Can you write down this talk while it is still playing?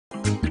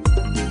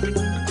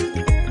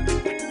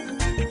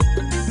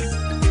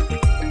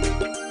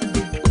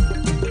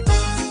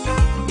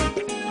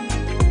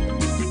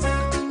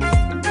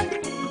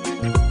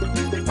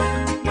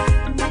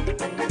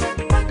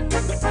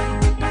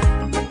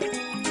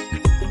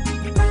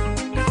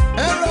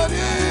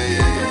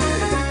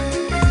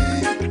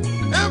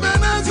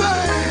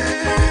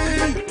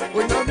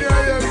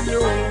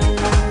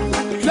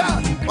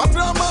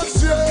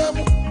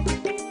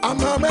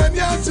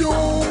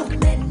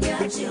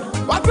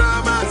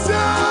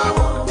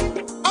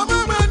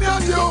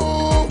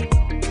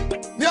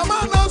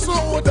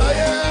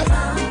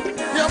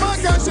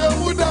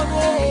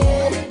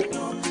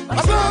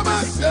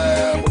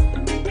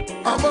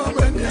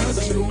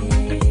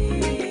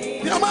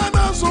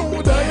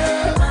so da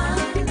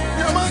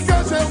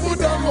Yamaka se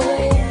mudano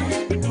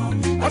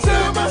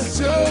Asema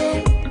se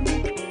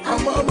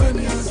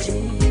Amamani ajo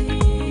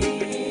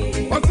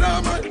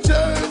Asema se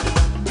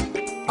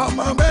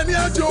Amamani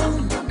ajo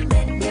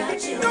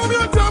Yami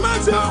atama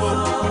se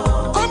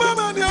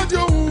Amamani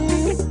ajo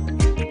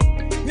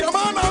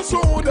Yamana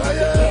so da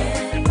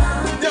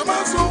Yama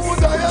so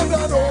da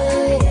dano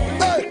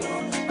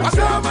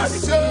Asema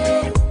se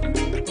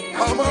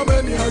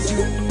Amamani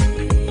ajo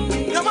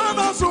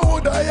Yamana so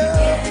da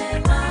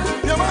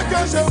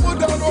Yamaka se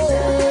mudano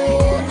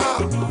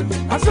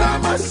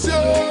Asema se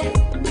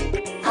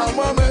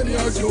Amamani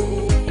ajo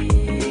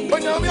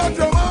Onyami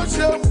atama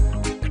se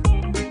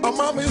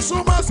Amami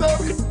suma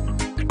sebi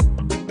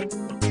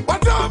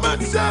Watama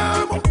se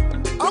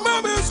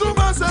Amami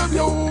suma sebi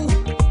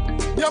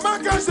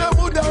Yamaka se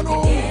mudano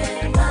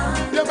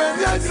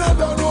Yamani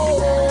ajadano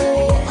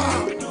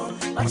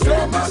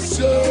Asema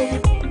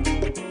se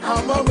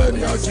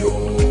Amamani ajo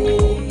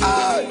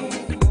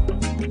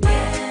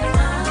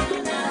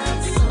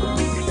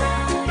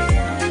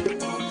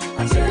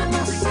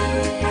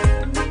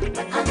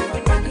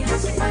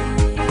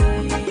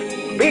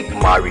Big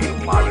Mari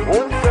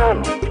Wonson.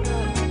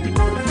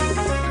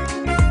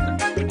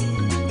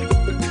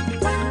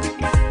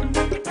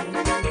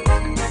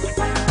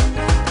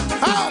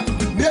 Ha!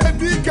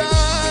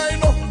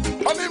 Nedikaino,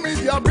 oni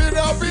media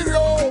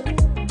birio.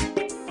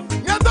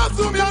 Nyata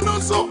sumia no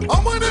so,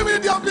 omoni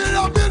media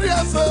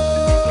birio so.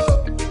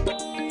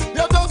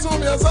 Nyata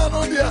sumia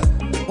sano dia,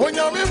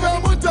 onyami be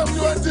mutam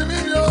 20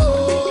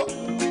 million.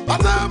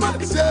 Atama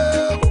se,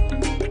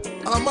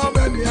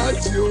 amamani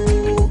ajo.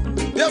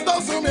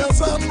 Yata sumia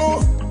sano,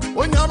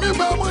 onyami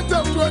be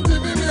mutam 20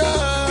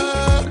 million.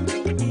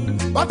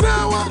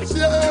 Atawa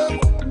se,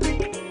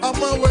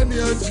 amawani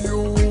ajo.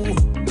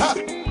 Ha!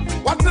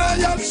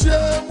 Watraya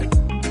shem,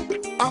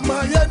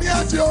 amayani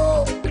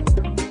ajo.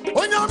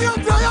 Onyami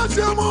atraya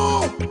shemu,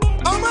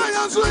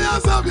 amaya suya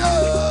sabia.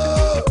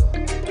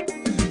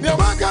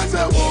 Nyamaka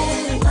shemu,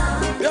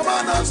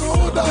 nyamana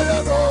suda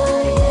yano.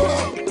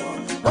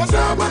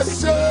 Wasema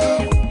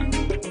shem,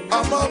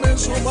 amame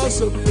suma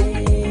sabia.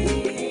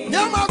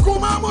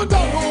 Nyamakuma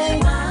mudano,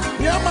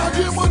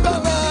 nyamagi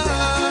mudana.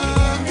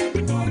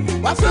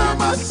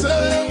 Wasema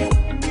shem,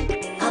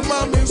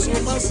 amame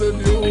suma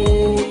sabia.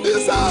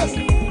 This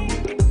is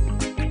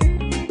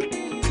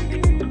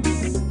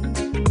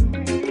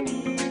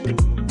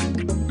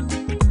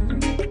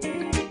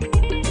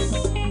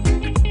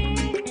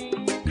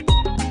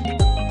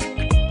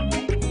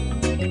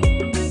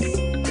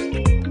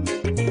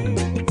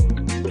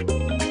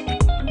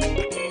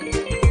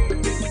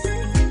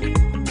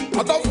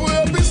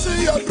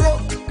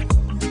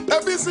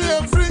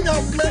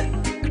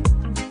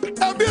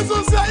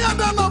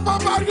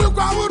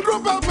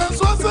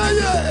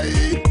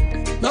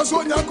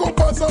so nyako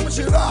pasam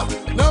shira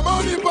na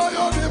money buy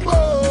on the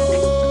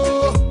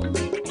boat.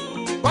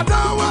 But I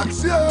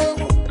wax you,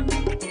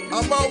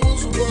 I'm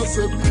always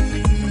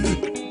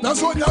wasabi. Na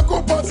so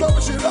nyako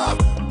pasam shira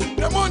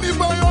na money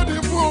buy on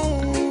the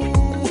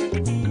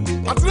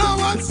boat. But I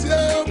wax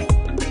you,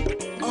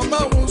 I'm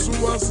always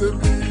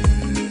wasabi.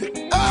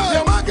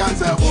 Yamaka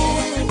sebu,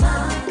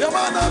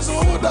 yamana so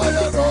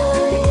dayano.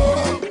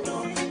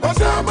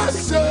 But I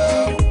must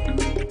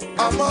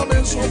I'm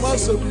a so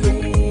wasabi.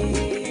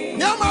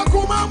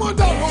 Yamakuma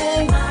mudano,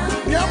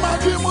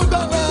 Yamaki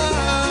mudana.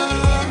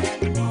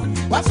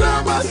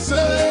 Wasema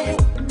se,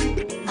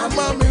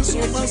 amami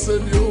suma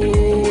senyo.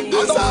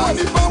 Asa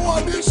anyone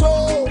want this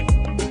show,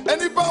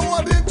 anyone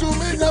want it to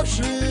me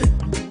yashi.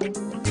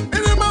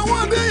 Anyone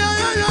want it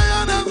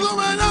ya na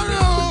suma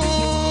nyo.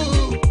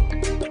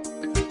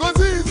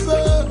 Cause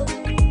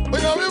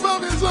when you remember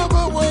me so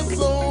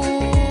so.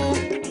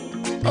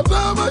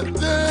 Atama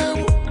dem,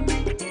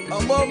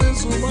 amami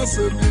suma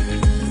senyo.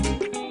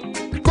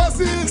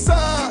 Sisa,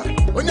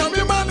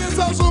 onyami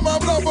manisa suma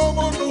bravo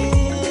monu.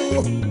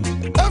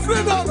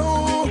 Every dano,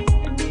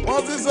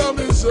 what is a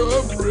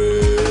mission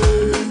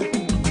free?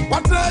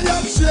 Watraya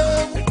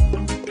shem,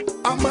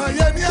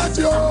 amayani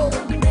ajo.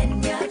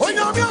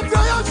 Onyami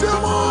atraya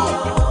shemo,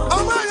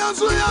 amaya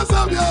suya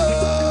sabia.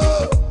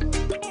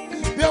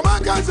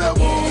 Yamaka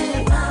shemo,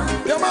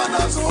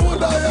 yamana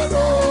suda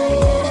yano.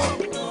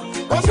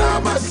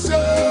 Wasema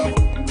shem,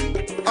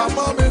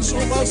 amame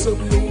suma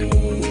sabio.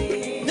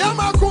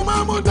 Yamakuma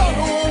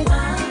mudano,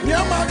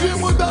 yamagi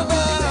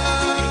mudana.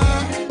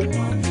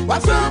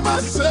 Wasema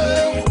se,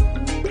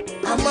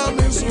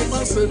 amami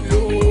suma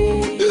sebio.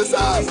 This is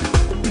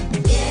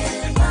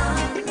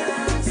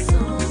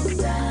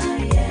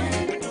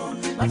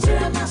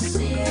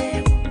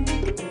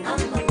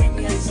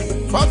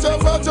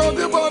Facha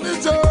the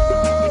bonito.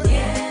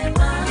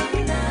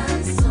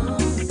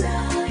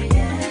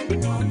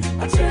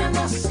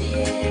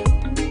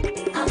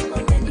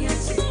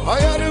 I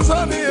had his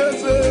honey,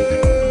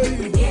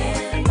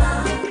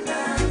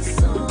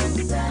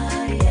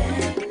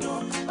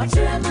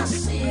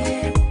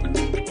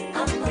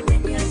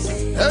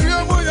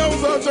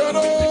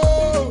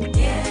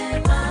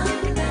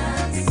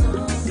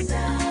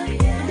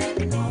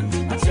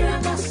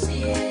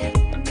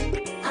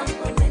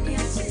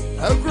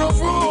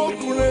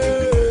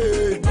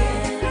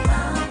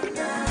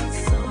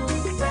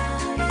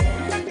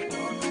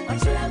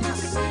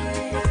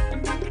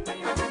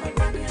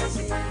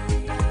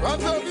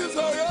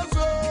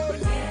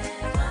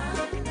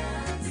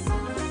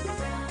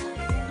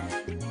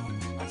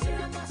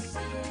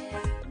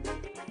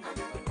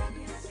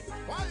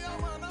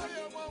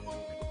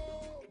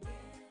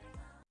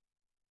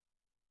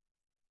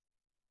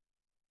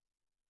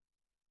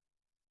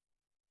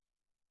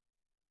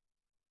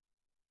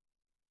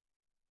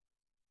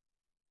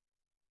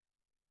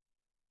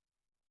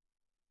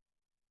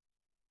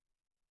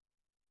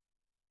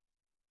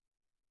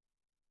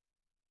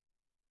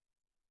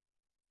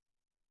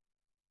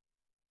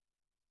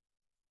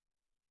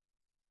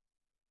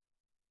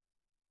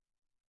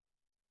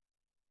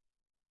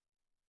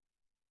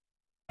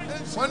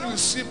 when you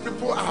see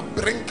people are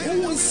bringing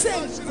their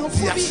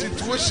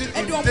situation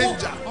in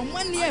danger,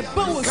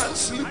 you can't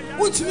sleep.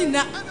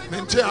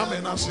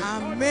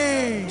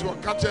 Amen. To a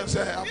catch and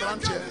say, a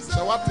branch.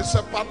 So what is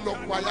a padlock?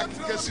 Why I can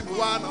get him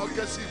one or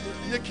get him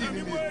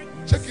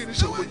checking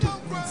his way.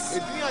 If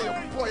you are your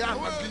boy,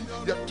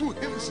 you have 2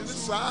 hymns in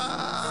this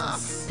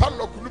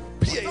padlock.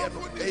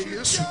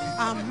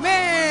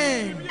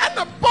 Amen. And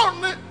the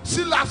bonnet,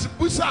 Silas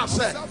Busa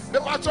said,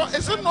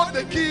 is it not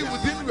the key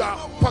within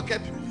your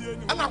pocket?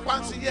 And I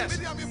want to say yes.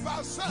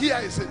 Here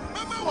is it.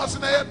 Was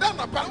in a done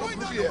a panel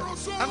here.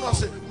 And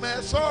was it, me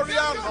sorry,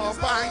 I'm not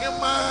buying a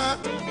man.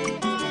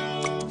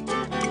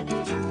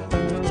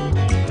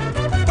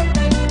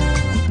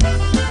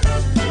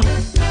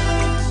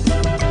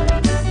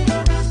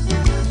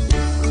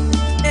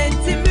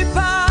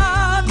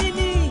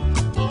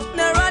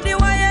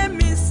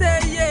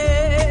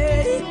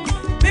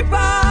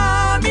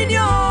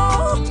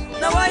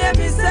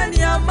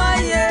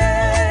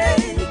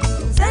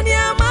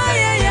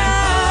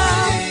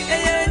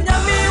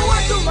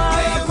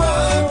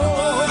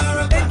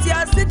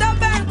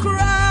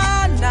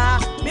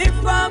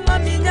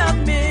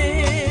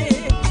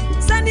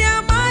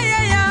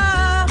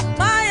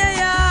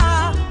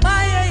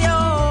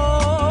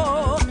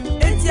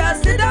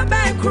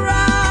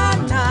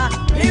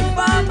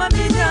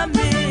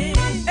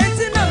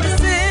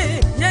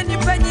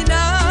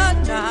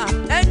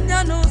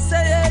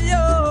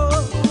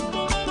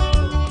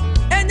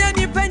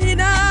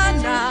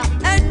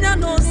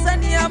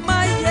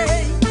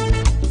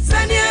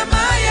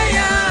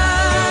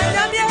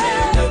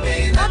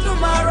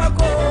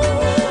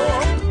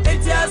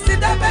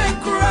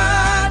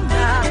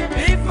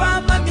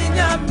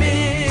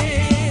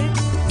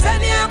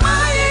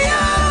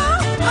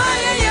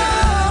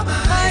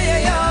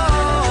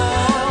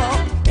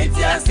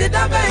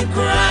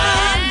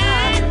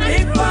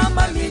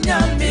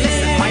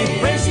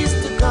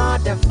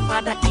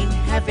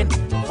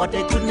 For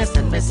the goodness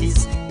and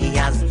mercies he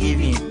has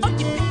given.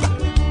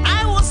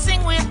 I will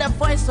sing with the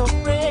voice of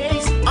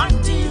praise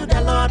unto you,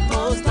 the Lord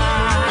Most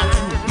High.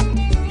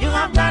 You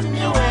have done me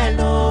well,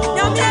 oh.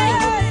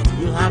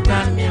 You have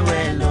done me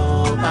well,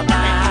 oh,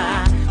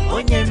 Baba.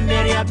 Onye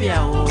Mary Abia,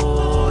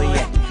 oh,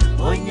 yeah.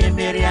 Onye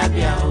Mary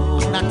Abia, oh.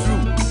 Not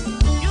true.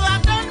 You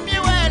have done me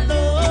well,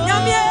 oh.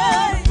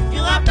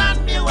 You have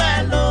done me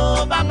well,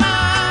 oh,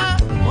 Baba.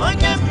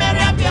 Onye Mary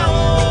Abia,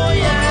 oh,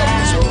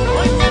 yeah.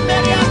 Onye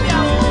Mary Abia, oh.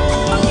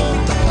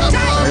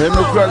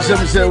 No cross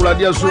him say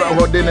Radia Sura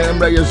Hodin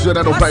and Yesu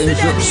Nnkyen.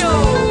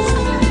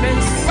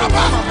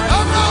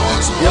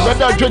 You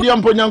better trade your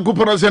Ponyan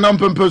Coopers and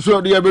Ampin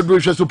Perso, the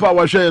Abedusha to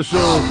power share so.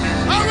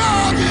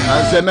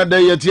 I said another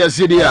year,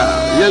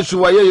 Sidia. Yes,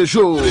 why you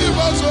show.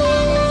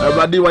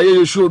 Everybody, why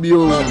you show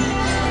you.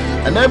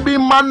 And every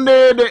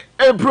Monday, the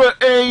April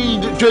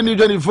 8,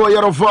 2024,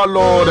 year of our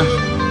Lord.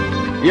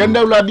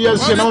 Yenda Radia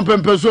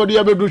Senampin Perso, the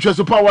Abedusha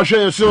to power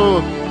share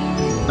so.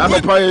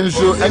 Nano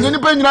payenso enye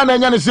nipa nyina na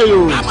nya ne se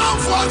yo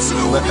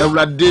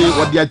Ewrade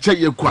wode a che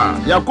yekwa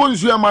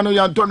yakonsu ama no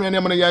yantono ene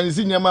me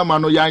yansi nyama ama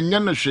no yanya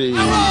no hwe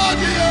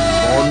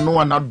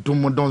ono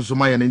anadom donso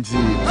ma ye nti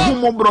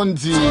mo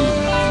bronti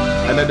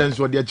ene den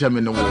so de a che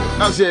me no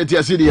na se eti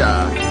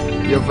asidia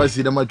ye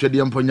fasi na matwede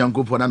empo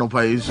nyankopo na no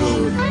payenso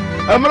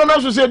emro na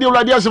so se de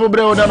Ewrade asebo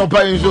bre o na no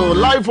payenso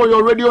live for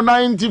your radio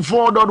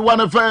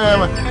 94.1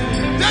 FM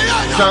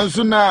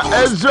Sansuna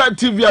Ezra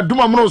TV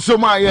aduma mno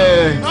soma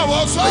ye.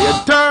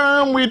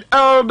 Time with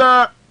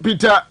Elder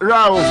Peter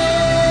Rauf.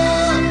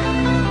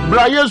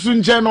 Bra Yesu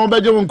Nnkyen no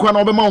beje wonkwa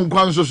no be ma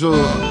wonkwa nso so.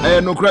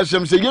 No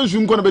crashem say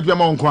Yesu nkwa no be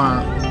ma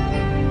wonkwa.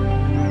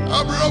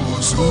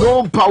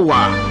 No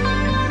power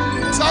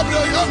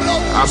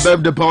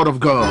above the power of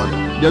God.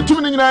 The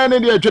two nyina na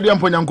dey atwede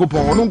ampo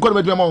Nyankopon no nkwa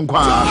no be ma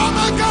wonkwa.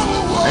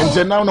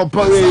 And now no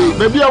power.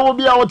 Maybe I will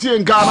be out here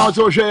in Ghana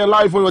also share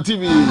live for your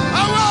TV.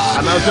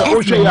 And I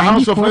say, share your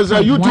House of Ezra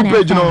YouTube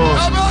page, no,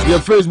 your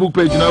Facebook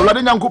page, no.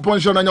 Rather than coupon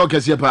show on your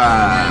Cassia.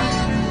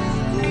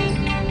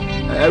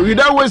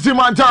 Without wasting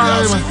my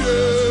time,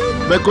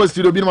 because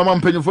to be my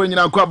mom penny for you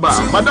now,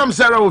 Madam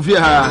Sarah of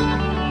here.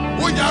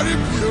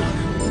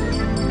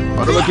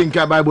 Or looking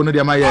at Bible, no,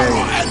 dear my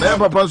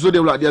never pass to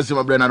the blood, yes,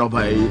 my brain, and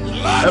obey.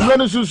 I'm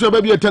running to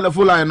baby a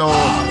telephone line, no.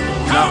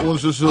 Now,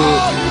 also, so,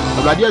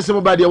 but yes,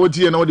 somebody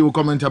will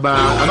comment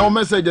about, and all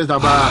messages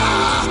about.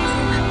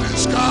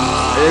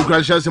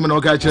 Crashes him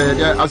no catch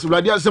as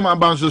Radia Sama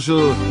bounce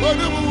so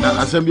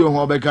assembly on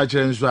Hobe catch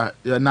and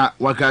not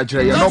what catch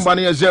your number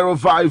is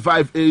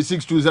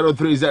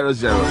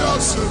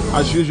 0558620300.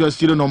 As usual,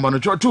 still number no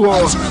 2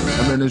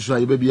 and then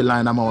so baby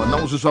line amount.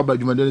 Now so by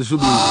you then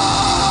subi.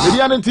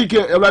 Median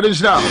ticket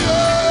Radin now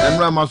and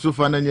Rama so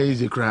fun and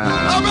easy cry.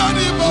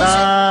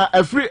 Na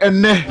a free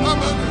and ne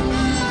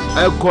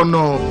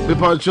Econo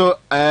people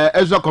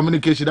Ezra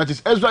communication, that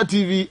is Ezra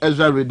TV,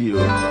 Ezra radio.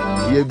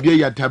 Ye be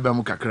ya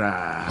tabam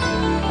kakra.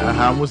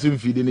 Aha musim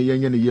fidi ne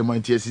yenye ne yema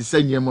ntie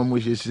sise nyema mo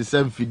hye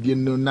fidi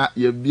no na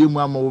ye bie mu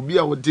ama obi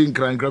a wotin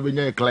krankra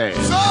benya clear.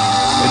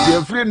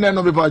 E free ne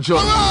no be pa cho.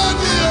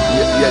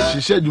 Yeah,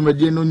 she said you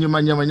made no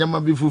nyama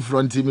be full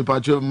front me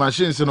patcho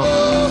machines no.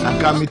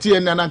 Anka meti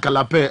en na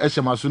kalape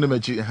ehemaso no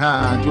machi.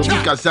 Ha, to be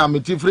kasa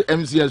meti free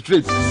MCS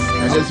street.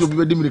 And this will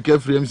be the milk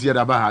free MCS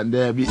aba and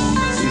there be.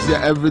 He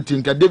said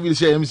everything. Ka David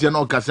say MCS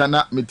no kasa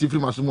na meti free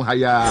masumu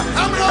haya.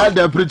 And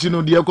the preaching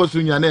no dia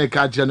kosunya na e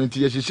ka chia no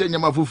tie she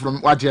nyama full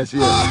from what you say.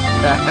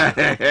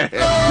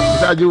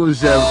 Saji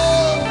say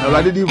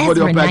I did for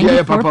the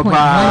opera,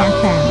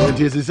 papa.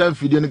 It is a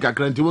video in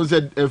Kakranti. Was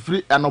said a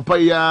free and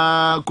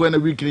opaya, Quena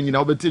weekly in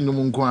Albertine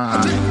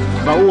Munqua.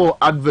 But oh,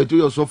 advert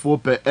yourself for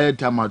per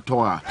airtime at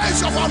Toa.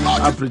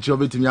 I preach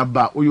of it in your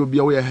back, or you'll be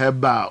away her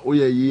bar, or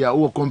your year,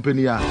 or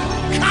company.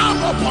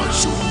 Come upon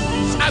you.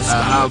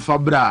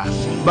 Fabra.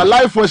 But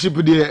live worship,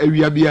 dear,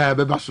 we are beer,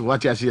 Babasu,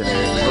 what you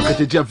say.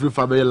 Okay, Jeffrey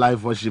Faber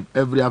live worship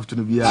every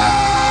afternoon.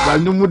 But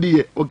no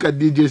moody, okay,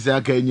 DJ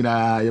Saka, you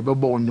know,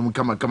 born,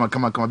 come,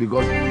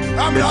 because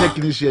the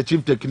technician,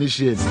 chief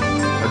technician,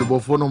 the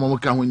Bofono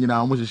Momoka, when you know,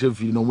 almost a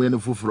chef, you know, when the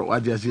food for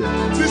what you say.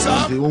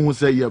 The one who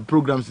say your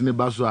programs in the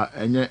Baswa,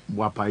 and yet,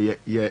 Wapa,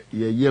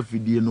 ye,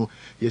 video,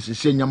 yes, you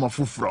say, Yama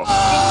Fufro.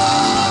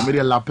 I made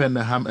a lapen,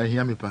 a ham, and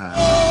yamipa.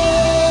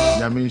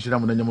 I mean, she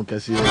don't know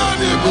Cassie.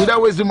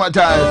 That was my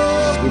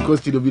time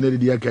because to be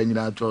the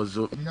Kenya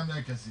also.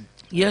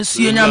 Yes,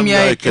 you know me,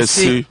 I can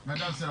see.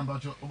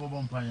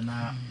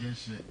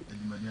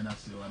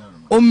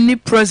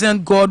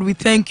 Omnipresent God, we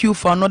thank you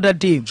for another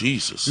day.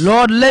 Jesus.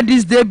 Lord, let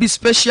this day be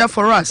special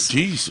for us.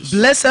 Jesus.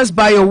 Bless us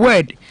by your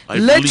word.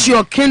 Let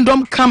your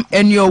kingdom come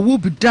and your will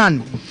be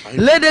done.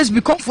 Let us be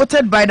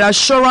comforted by the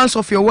assurance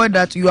of your word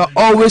that you are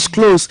always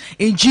close.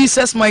 In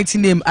Jesus' mighty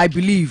name, I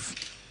believe.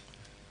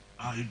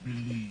 I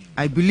believe.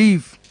 I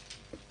believe.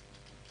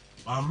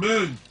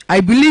 Amen.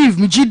 I believe.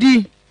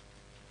 Mijidi.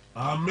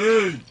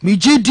 Amen.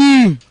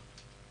 Mijidi.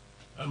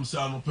 I'm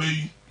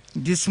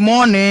this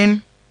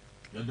morning,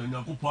 we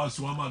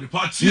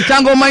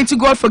thank Almighty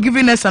God for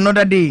giving us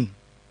another day.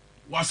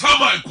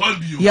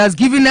 He has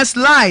given us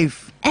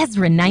life.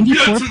 Ezra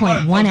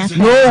 94.1 FM.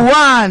 No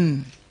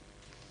one.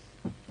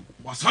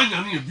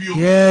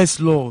 Yes,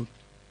 Lord.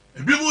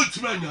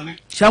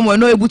 Some were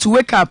not able to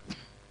wake up.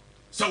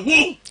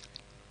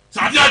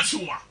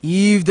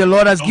 If the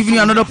Lord has given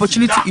you another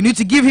opportunity, you need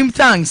to give him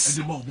thanks.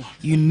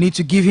 You need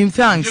to give him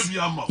thanks.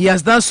 He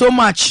has done so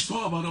much.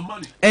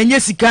 And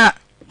Jessica.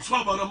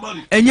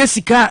 And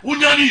Jessica.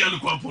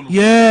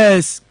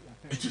 Yes.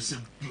 It is a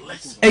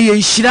blessing.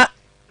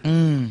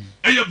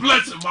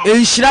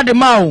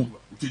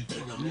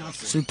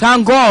 So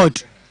thank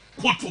God.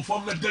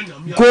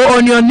 Go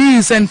on your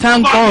knees and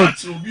thank God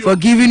for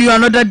giving you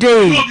another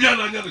day.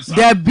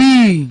 There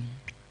be.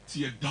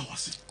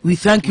 We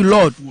thank you,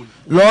 Lord.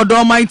 Lord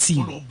Almighty,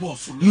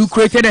 you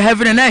created the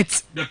heaven and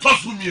earth.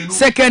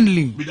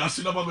 Secondly,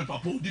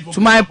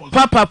 to my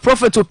Papa,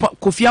 Prophet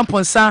Kofi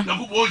Amponsa,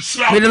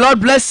 may the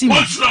Lord bless him.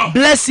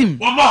 Bless him.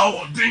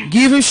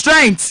 Give him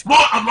strength.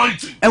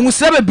 And we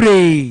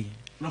celebrate.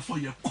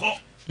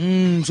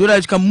 So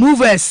that you can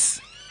move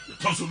us.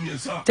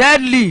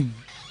 Thirdly,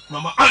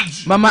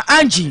 Mama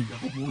Angie,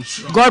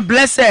 God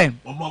bless her.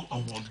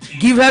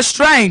 Give her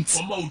strength.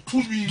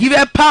 Give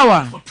her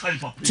power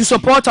to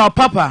support our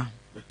Papa.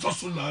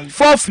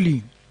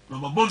 Fourthly,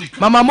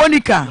 Mama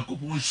Monica,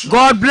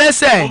 God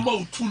bless her.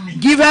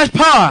 Give her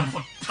power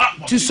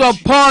to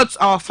support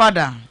our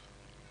Father.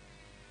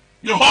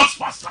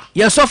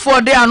 Yes, so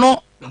for they are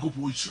no.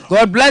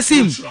 God bless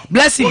him.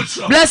 Bless him.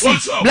 Bless him.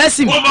 Bless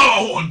him.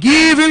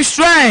 Give him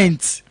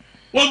strength.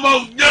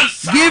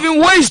 Give him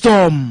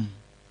wisdom.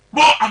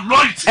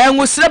 And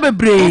we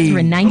celebrate.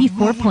 Ezra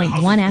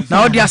 94.1 FM.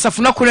 Now the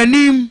asafuna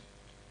kunanim.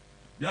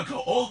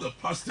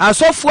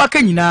 Asofu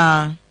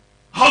akanyina.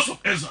 House of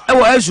Ezra.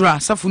 Ezra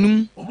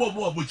safunum.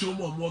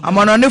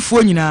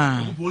 Amanonefo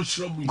nyina.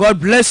 God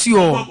bless you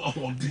all.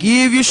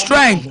 Give you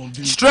strength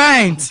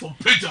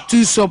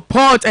to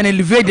support and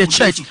elevate the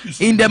church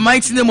in the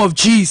mighty name of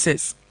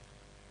Jesus.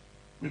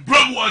 I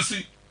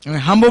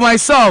humble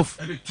myself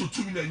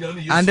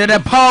under the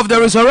power of the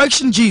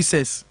resurrection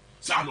Jesus.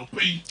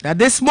 That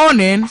this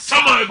morning,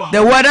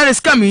 the word that is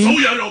coming,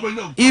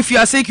 if you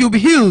are sick, you'll be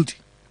healed.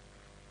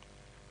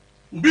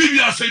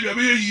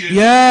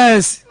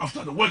 Yes.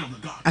 After the word of the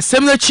God.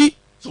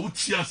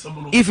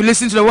 If you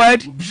listen to the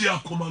word,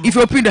 if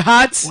you open the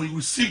heart, or you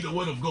receive the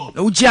word of God,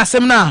 you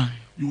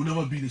will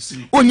never be the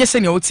same.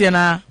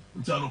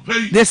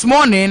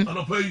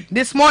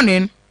 This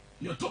morning,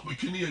 your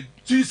topic here,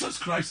 Jesus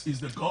Christ is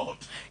the God.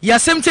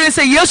 Yasem tell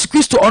say Yesu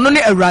Kristo ono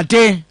ne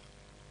Awurade.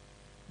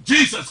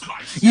 Jesus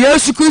Christ.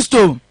 Yesu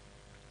Kristo.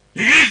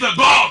 He is the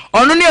God.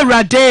 Ono ne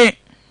Awurade.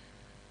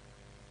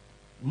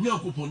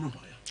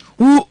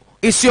 Who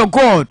is your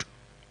God?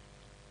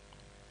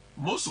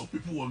 Most of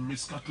people were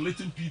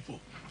miscalculating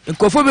people. They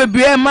don't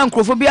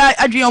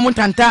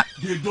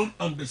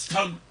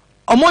understand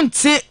who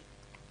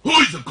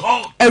is the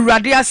God.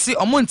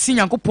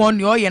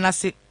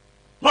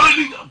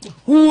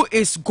 Who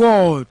is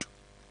God?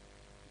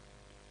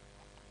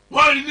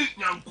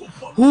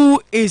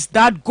 Who is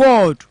that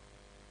God?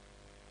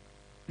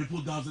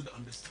 People doesn't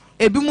understand.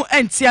 ebi mu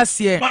enti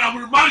asie But I'm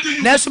reminding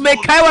you. na so me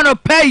kai wa no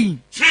pay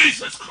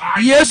Jesus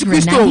Christ. Yesu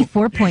Kristo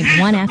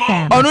 94.1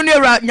 FM. ono ne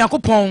ra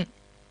Yakopon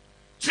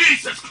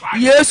Jesus Christ.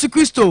 Yesu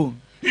Kristo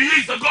He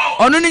is the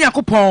God. ono ne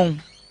Yakopon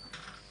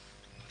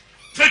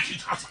Take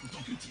it as I'm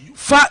talking to you.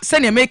 fa se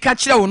ne me ka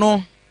kire wo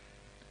no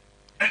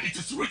And it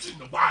is written in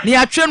the Bible. ne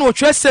atwe no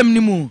twesem ni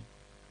mu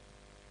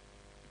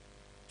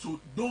So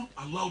don't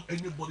allow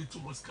anybody to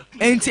miscalculate.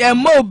 enti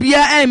emma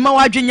obia emma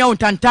wadwenya wo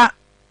tanta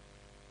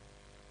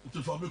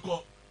If I make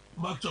up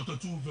Mark chapter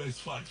 2 verse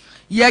 5.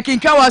 ye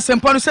kinka wa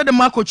sempa no se de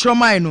Marko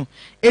chroman no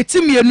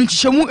etimienu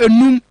nchichemu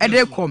enum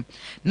ede kom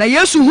na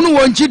Yesu hunu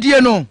won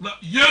gidie no Now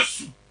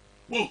yes,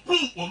 well, who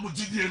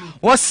omujidie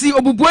wosi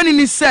obubuani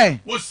ni se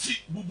was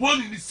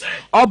buboni ni say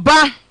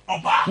oba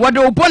oba. wode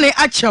obone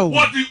achew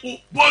What the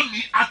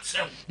boni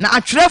atel. na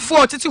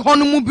atwerefo tete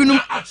hono mu binum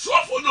A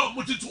trofo no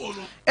mutitu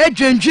ono.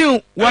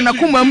 edwendwen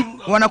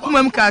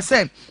wanakomam ka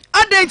se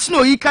adent na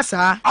oyi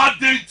kasa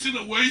Adentin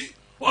away.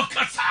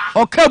 Wakasa.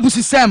 oka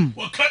busisem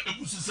Waka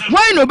ebusisem.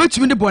 why na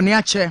obetumi de bone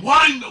ache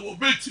Why na wo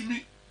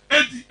betimi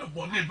edi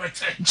eboni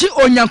bete. ji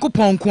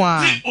onyankopon ko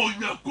a Di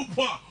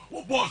onyankopon a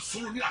wo bo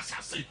soro ni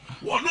asase.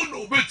 Wono na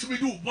wo betimi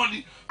di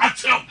boni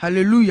atel.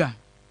 hallelujah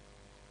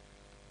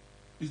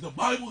Is the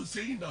Bible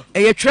saying that?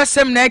 eye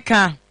tresem na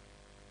eka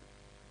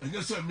And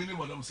yes, I mean,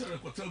 Madam Sarah,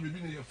 tell me,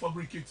 being a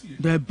fabricate here.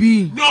 da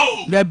bi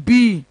No, da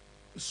bi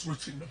it's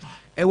written in the Bible.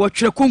 e wo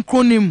twerɛ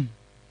konkronim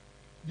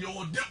The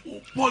order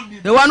upon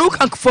the one who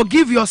can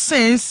forgive your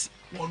sins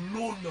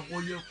unknown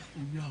what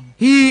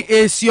he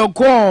is your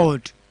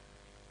God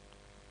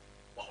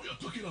we are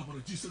talking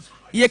about Jesus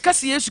Christ. ye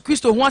kasi Yesu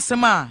Kristo ho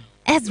asɛm a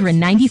Ezra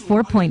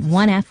 94.1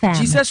 FM.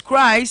 Jesus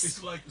Christ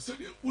It's like say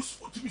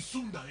to be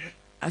soon there.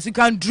 as you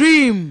can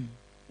dream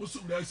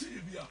Soon there say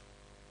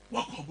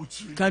what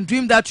you can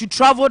dream that you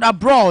traveled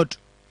abroad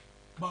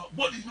but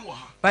body no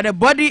ha. but the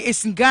body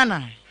is in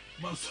Ghana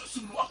But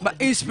soon but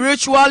in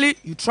spiritually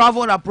you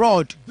traveled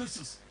abroad this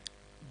is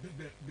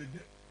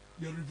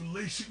the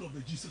revelation of the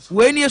Jesus Christ.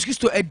 when Yesu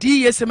Kristo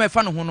adi yesem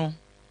efa no ho no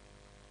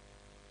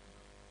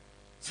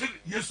Say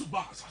yes ba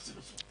asase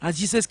no. as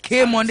Jesus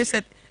came on they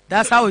said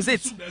that's how is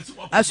it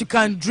as you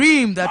can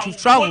dream that you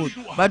traveled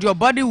but your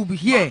body will be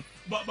here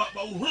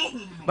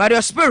but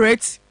your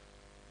spirit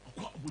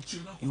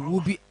you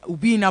will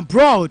be in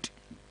abroad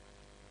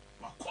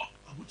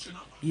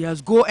he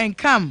has go and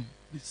come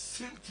The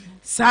same thing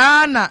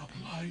sana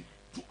apply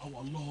to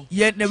our Lord.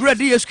 yet the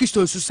brother Yesu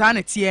Kristo so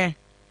sana tie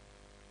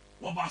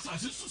What ba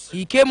asase so say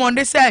he came on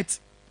the set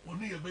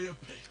oni e be pay.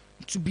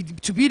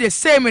 to be the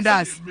same with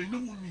us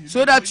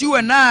so that you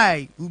and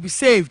I will be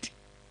saved.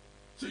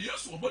 So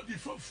yes, about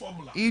different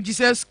formula. If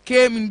Jesus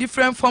came in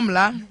different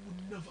formula You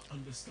will never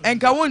understand. and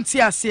ka won't see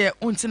us here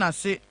untina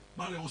say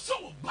But I was so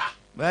back.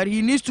 but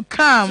he needs to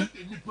come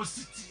Any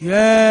position.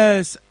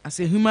 yes as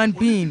a human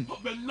being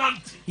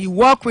he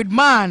walk with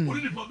man So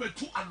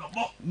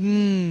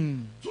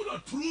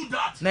that through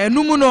that na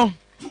enum no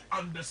to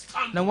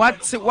understand. na the what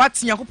word of God, what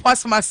Nyankopɔn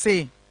asɛm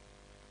say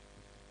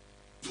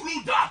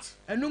through that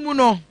enum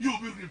no you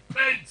will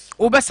repent.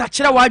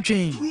 wobɛsakyerɛ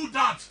w'adwen Through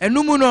that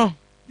enum no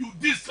you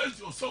distance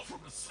yourself from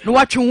the sin. na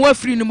watwe wo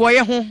afiri ne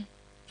bɔyɛ ho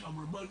So I'm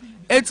reminding you.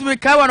 etumi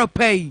kae wa no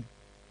pɛi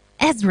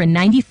Ezra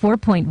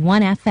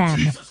 94.1 FM.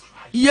 Jesus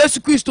Christ. Yesu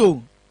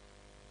Kristo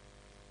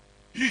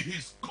He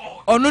is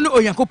God. ɔno ne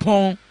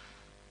Onyankopɔn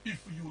If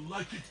you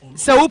like it or not.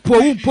 sɛ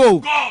wopɔ He is wompo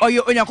God. ɔyɛ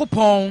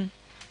Onyankopɔn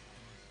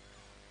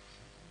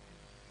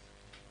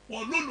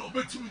Or no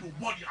between the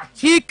body at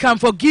he can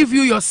forgive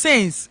you your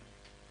sins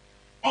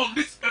on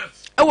this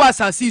earth. ɛwɔ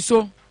asase yi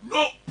so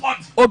No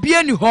body.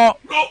 obia ni hɔ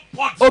No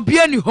body.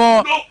 obia ni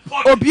hɔ No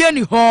body obia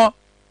ni hɔ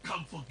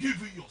can forgive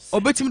you your sin.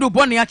 obetumi de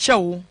bɔne akyɛ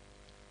wo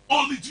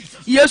Only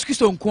Jesus. Yesu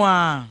Kristo nko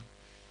a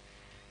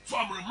So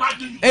I'm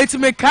reminding you.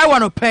 etumi kae wa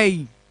no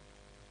pɛi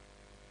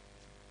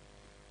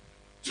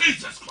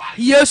Jesus Christ.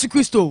 Yesu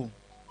Kristo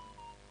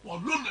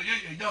Or no,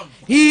 yeah, young.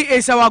 he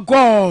is our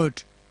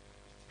God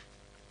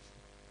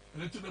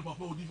And then the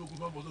papa would even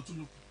go back to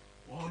you.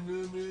 Oh,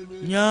 me.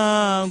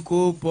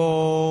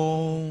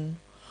 Nyankopɔn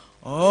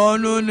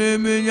ɔno ne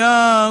me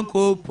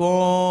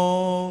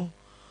Nyankopɔn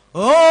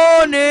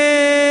ɔne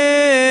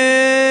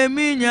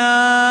me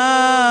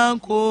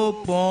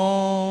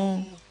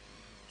Nyankopɔn.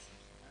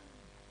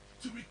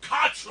 To be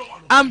catch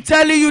on. I'm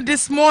telling you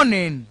this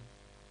morning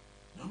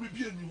Now me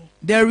be anyone.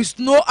 there is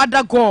no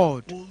other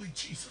God Only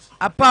Jesus.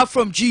 apart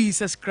from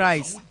Jesus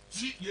Christ.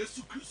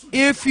 Jesus Christ.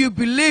 If you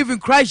believe in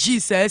Christ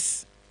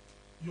Jesus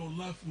Your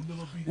life will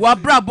never be the same.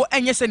 wabrabo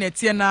enye se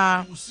netie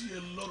na You will see a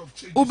lot of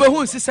changes.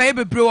 ubehu nsisaye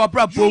bebre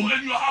wabrabo You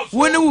and your house.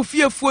 wone wo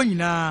fiefuo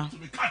nyina. To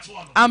be catch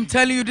on. I'm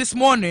telling you this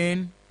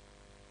morning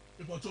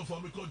If I talk for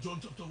me, call John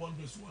chapter 1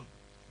 verse 1.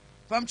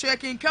 fam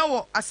checking kan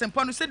wo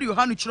asempa no se de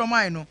Yohanu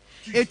kyerɛman no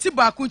eti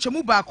baako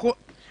nkyɛmu baako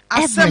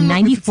Ezra asɛm no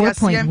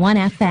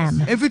 94.1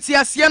 FM.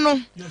 efitiaseɛ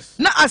no Yes.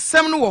 na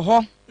asɛm no wɔ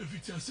hɔ If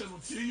it is said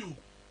to you,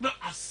 na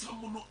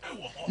asamuno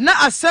ewo. na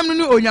asɛm no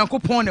ne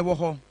Onyankopɔn na ɛwɔ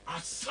hɔ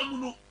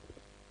Asamuno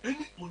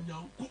any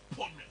onyankopon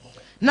ewo.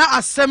 na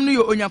asɛm no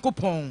yɛ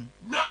Onyankopɔn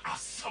Na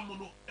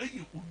asamuno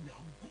eye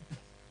onyankopon.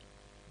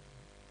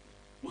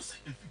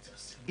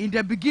 In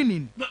the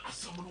beginning,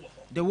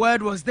 the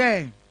Word was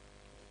there,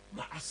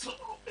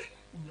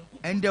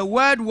 and the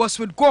Word was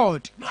with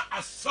God,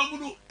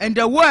 and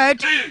the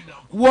Word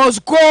was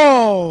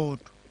God.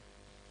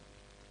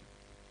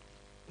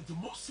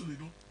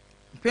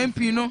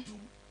 Pempino,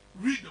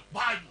 read the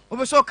Bible.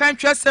 over so can't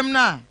trust him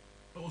now.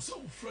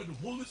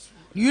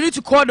 You need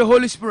to call the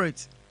Holy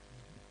Spirit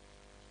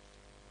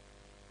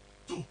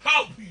to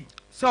help you.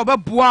 So,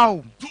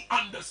 wow, to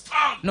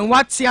understand. No,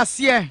 what's here?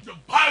 The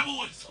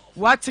Bible itself.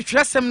 What to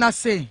trust him not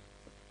say?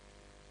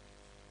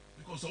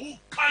 Because the whole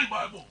kind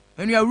Bible.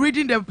 When you are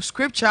reading the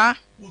scripture,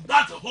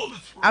 without the Holy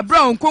Spirit,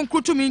 Abraham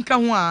conclude to me in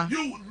Kahua.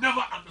 You will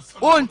never understand.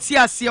 Oh,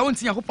 tia see, oh,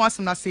 tia who pass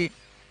him not say.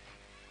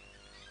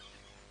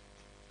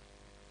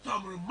 So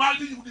I'm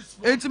reminding you this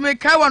morning. It's me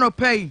kai one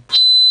pay.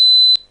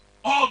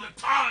 All the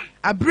time.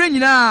 I bring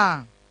you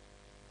now.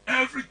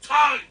 Every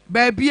time.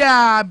 Baby,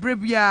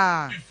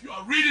 bribia. If you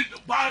are reading the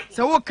Bible.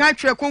 So what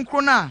country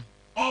concrona?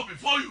 Or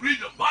before you read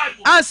the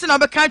Bible. Answer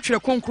number country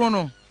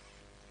concrono.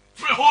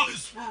 Pray Holy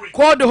Spirit.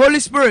 Call the Holy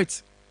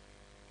Spirit.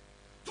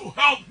 To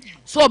help you.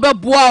 So be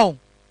wow.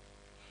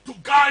 To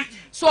guide you.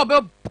 So be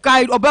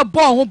guide or be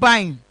born who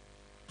buying.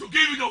 To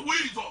give you the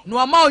wisdom. No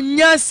amount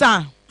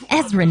nyasa.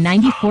 Ezra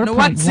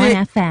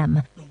 94.1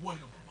 FM. The word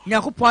of God.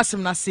 Nyaku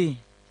pasim na say.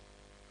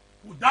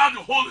 Without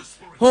the Holy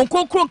Spirit. Hon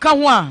konkron ka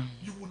ho a.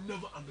 You will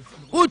never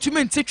understand. Who to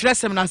me nti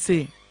tresem na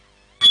say.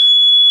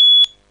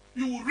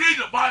 You will read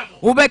the Bible.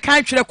 Wo be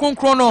kan twere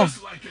konkron no.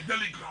 Just like a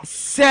daily graphic.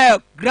 Say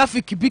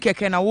graphic bi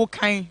keke na wo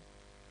kan.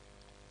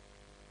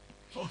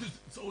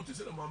 So what is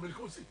it about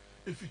medical say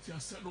if it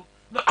is no.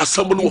 In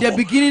the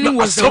beginning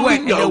was the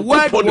Word, and the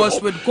Word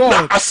was with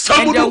God,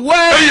 and the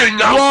Word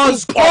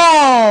was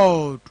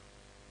God.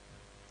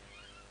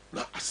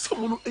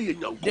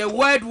 The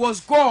Word was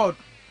God.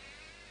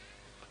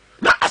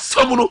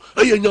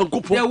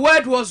 The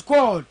Word was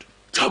God.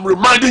 I'm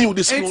reminding you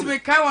this morning.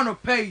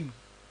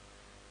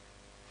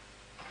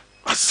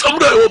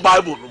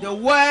 The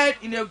Word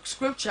in the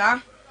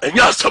scripture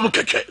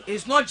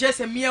is not just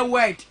a mere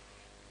word.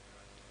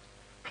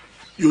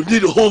 You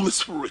need the Holy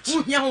Spirit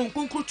to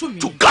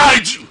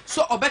guide you,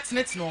 to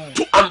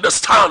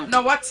understand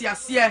the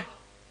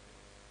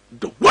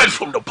word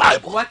from the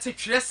Bible.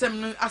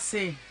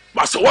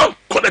 But so one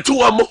connect to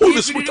one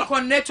Holy Spirit,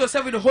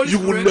 you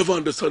will never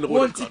understand the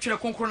word of God.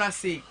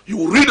 You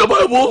will read the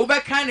Bible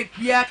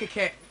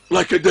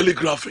like a daily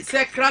graphic.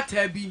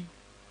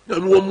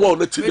 And one more,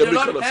 may the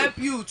Lord help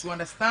you to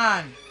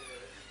understand.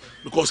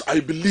 Because I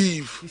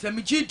believe.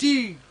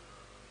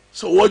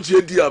 So what so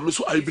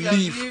I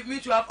believe. Me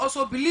to have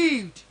also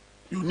believed.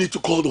 You need to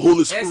call the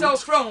Holy Spirit to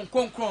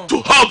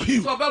help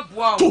you,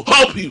 to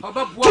help you,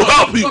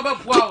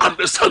 to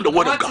understand the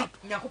word of God.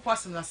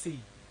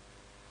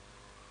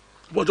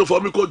 But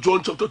for me, called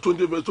John chapter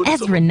 20, verse 27.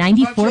 Ezra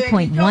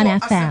 94.1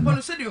 FM.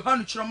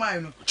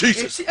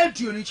 Jesus.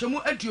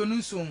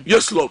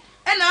 Yes, Lord.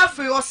 And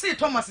after you say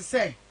Thomas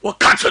say, what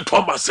catch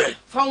Thomas say?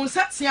 Found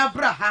Satia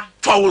Braha.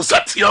 Found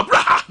Satia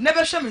Braha.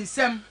 Never show me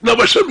some.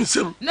 Never show me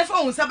some. Never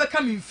on Sabbath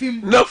coming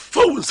film. Never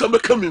found some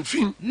coming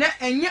film. Ne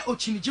and yet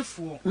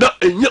Ochinijifu. Na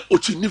and yet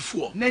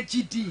Ochinifu. Ne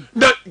GD.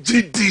 Na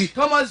GD.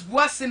 Thomas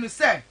Boasin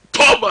say.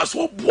 Thomas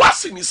what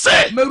Boasin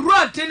say. Me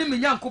run tell me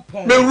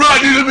Yankopon. Me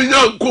run me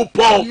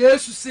Yankopon.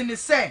 Yesu sin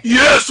say.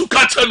 Yesu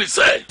catch me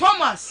say.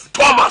 Thomas.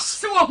 Thomas.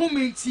 Se wo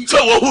huminti. Se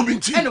wo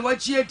huminti. Ene wa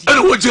GD. Ene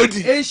wa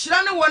GD.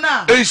 Enshira ne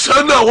wona.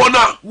 Enshira na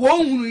wona. Wo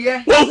hunu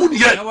ye. Wo hunu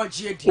ye. Na wa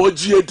GD. Wo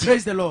GD.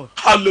 Praise the Lord.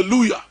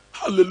 Hallelujah.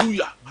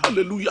 Hallelujah.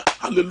 Hallelujah.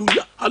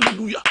 Hallelujah.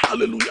 Hallelujah.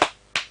 Hallelujah.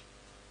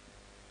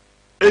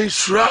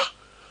 Enshira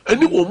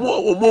any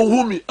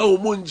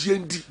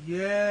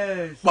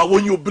yes. But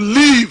when you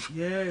believe,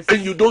 yes.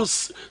 And you don't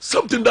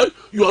something that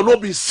you are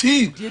not being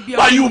seen,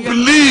 but you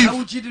believe,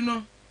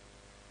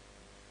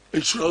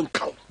 it shouldn't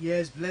count.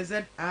 Yes,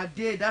 blessed are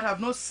they that have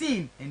not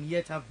seen and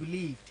yet have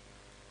believed.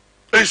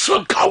 It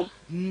shouldn't count.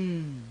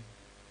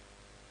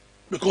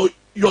 Because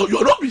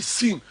you're not being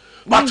seen,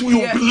 but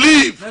you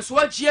believe. That's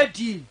what you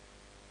did.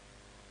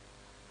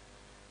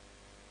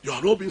 You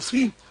are not being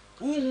seen,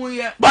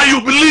 but you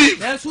believe.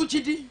 That's what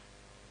you did.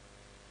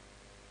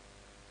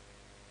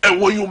 And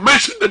when you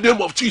mention the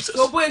name of Jesus,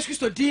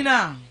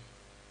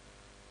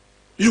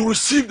 you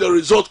receive the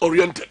result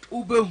oriented.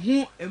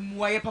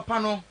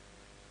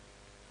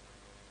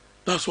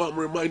 That's why I'm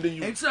reminding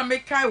you. That's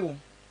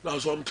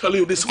why I'm telling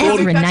you this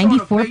morning. Ezra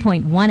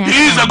 94.1 FM.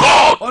 He is a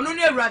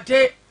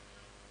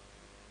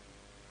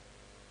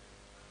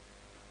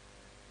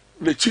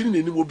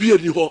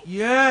God.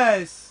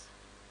 Yes.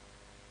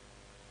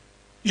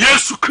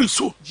 Yesu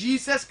Christo.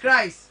 Jesus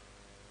Christ.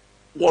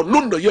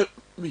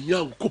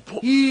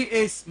 He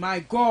is my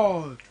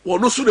God. He is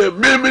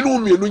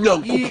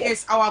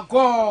our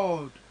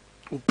God.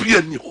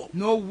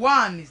 No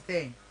one is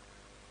there.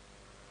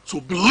 So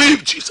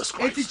believe Jesus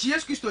Christ.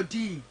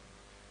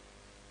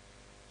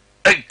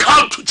 And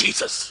come to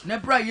Jesus.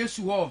 When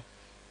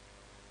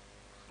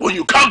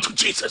you come to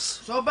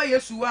Jesus,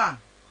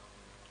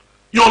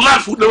 your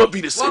life will never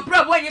be the same.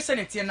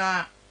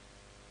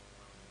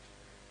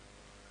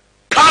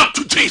 Come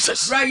come to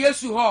Jesus,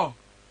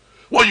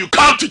 when you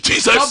come to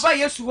Jesus,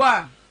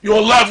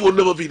 your life will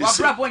never be the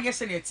same.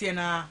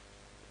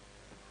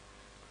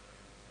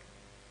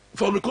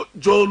 From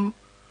John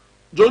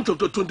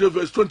chapter 20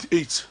 verse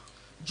 28.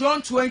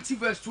 John 20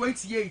 verse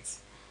 28.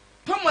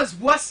 Thomas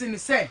was in the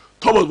say.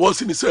 Thomas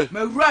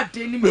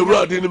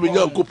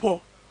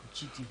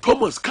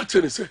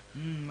catching and say,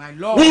 my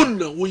Lord,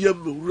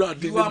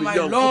 you are my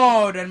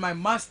Lord and my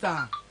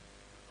Master.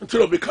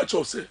 Until we catch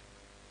us say,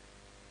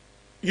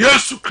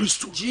 Yesu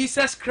Christ,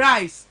 Jesus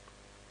Christ,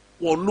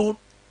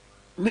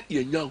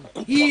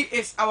 He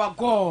is our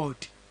God.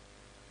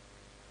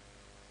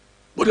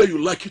 Whether you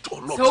like it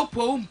or not,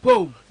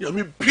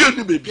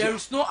 there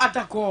is no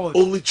other God,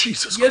 only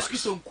Jesus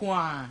Christ.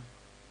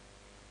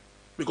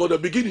 Because the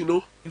beginning,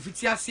 the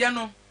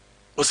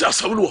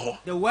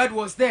word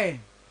was there.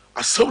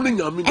 Ezra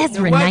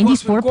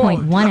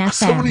 94.1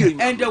 FM.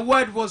 And the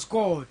word was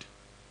God.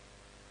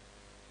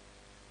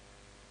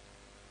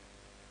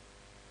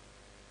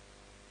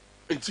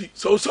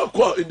 So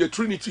in the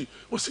Trinity,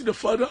 we see the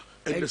Father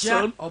and the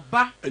Son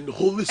and the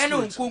Holy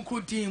Spirit.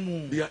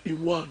 They are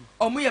in one.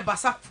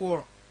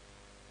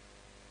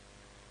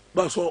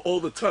 That's why all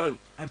the time,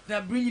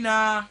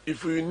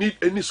 if you need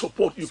any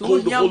support, you call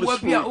the Holy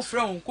Spirit.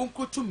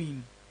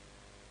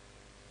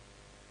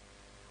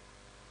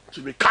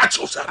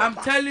 I'm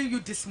telling you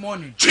this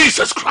morning,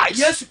 Jesus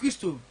Christ, Yesu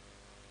Christo,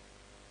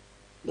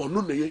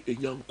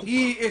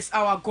 He is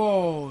our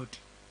God.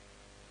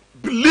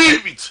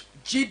 Believe it.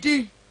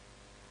 GD.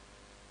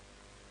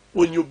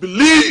 When you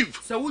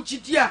believe,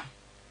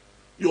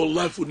 your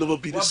life will never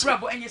be the same.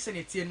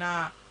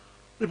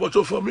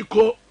 People from me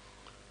call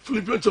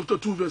Philippians chapter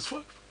 2 verse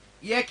 5.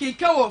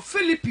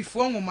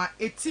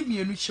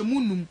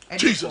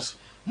 Jesus.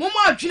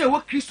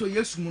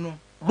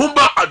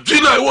 Mumba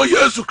adwina ewo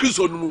Yesu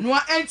Kristo nu. No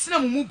entina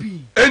mumu bi.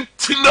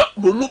 Entina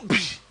mumu bi.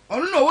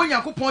 Onu na wo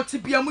Nyankopon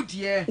tibia mu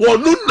de.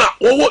 Wonu na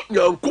wo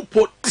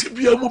Nyankopon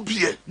tibia mu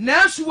bi.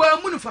 Nanso wa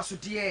mu nufaso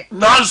de.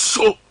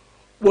 Nanso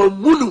wa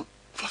munu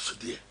faso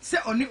de. Se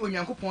oni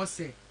Onyankopon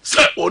se.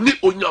 Se oni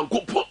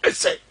Onyankopon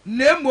ese.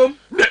 Na emom.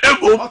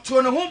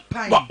 Oto ne ho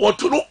pan. Ba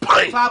oto no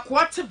pan. Fa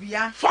kwa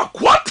tibia. Fa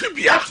kwa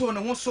tibia. Oto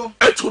ne ho so.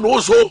 Eto no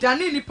so.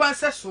 Dani nipa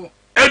se so.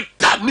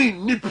 Dani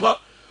nipa.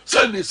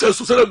 Send says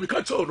so we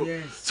catch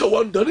on. So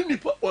one done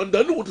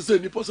what to say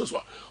nipa says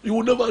you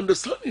will never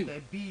understand him.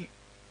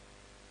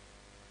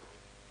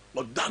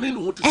 But Danny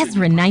what to say.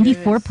 Ezra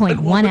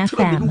 94.1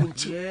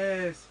 FM.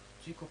 Yes.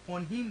 Took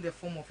upon him the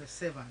form of a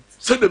servant.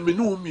 Send the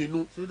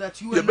menu so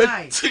that you and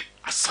I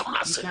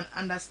can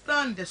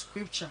understand the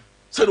scripture.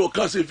 Said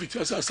Okase if it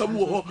has some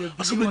and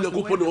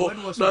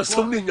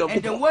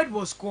the word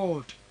was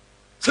God.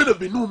 Said the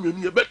menu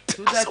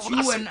so that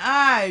you and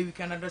I we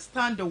can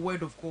understand the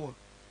word of God.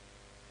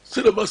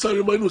 Say the master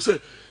remind us,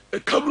 say, a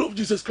coming of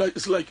Jesus Christ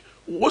is like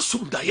what's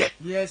diet.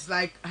 Yes,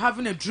 like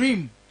having a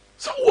dream.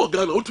 So what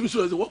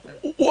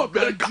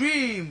a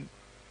dream.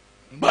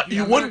 But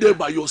you went there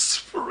by your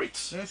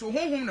spirit.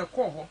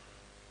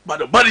 But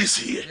the body is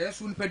here.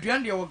 Yes,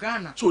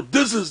 so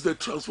this is the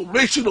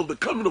transformation of the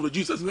coming of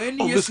Jesus on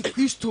this earth.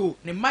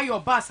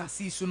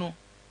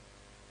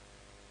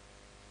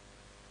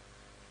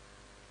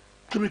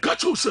 Can we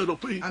catch yourself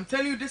up? I'm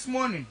telling you this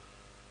morning.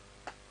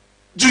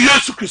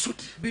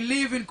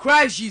 Believe in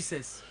Christ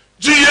Jesus.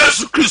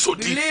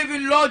 Believe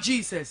in Lord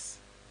Jesus.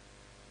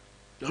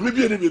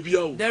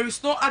 There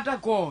is no other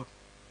God.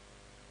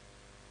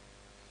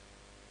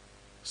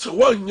 So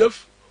when you're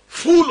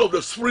full of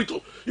the Spirit,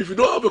 if you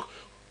don't have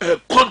a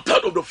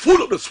contact of the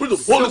full of the Spirit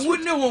of Holy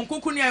Spirit,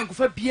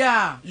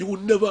 you will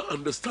never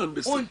understand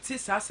this.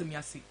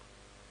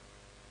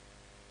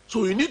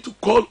 So you need to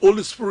call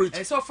Holy Spirit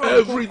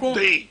every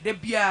day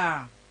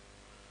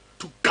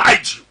to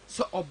guide you.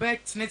 So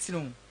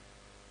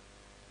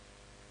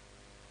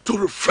to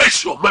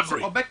refresh your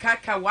memory.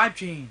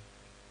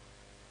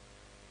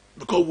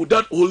 Because with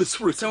that Holy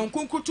Spirit,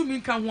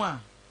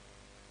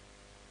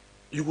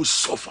 you will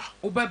suffer.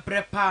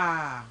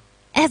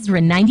 Ezra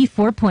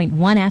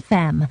 94.1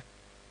 FM.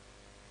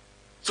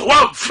 So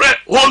one friend,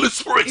 Holy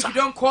Spirit. If you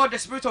don't call the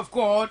Spirit of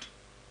God,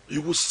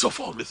 you will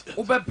suffer on this earth.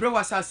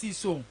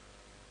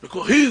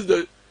 Because He is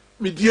the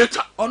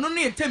mediator.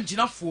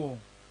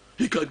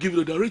 He can give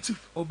you the directive.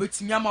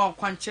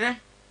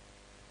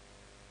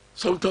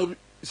 Sometimes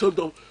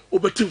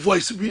obeti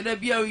voice be.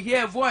 You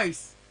hear a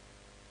voice.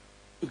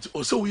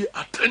 Also we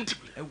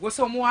attentively. Because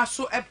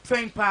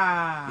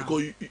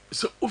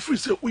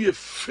we a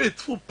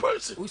faithful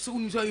person.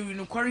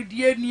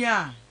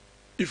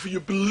 If you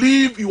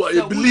believe you are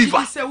a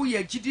believer.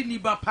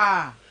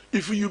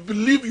 If you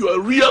believe you are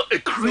real a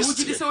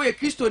Christian. Be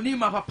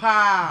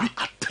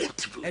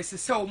attentively.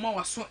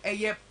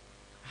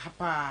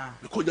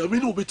 Because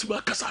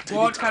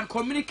God can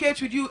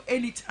communicate with you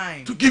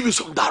anytime. To give you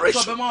some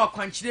direction.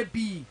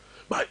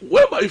 But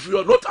whereby if you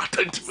are not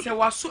attentive,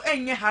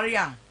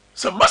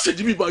 some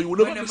message me, but you will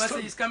never understand. When the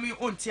message is coming,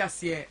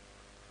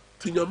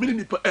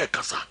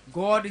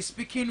 God is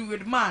speaking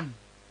with man.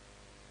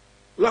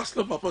 Last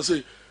time Papa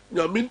said,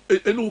 nyame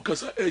enu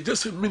kasa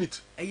just a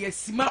minute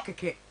sima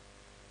keke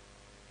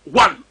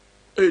 1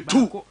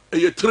 2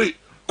 3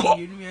 ko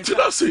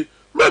tina say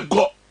me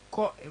go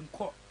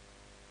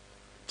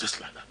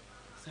just like that.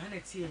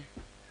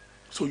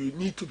 So you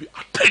need to be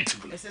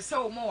attentive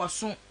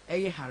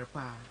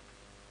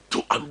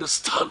to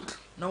understand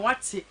the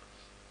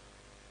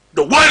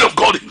word of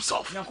God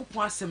himself.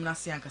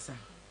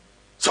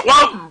 So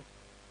one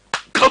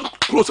come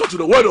closer to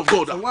the word of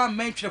God.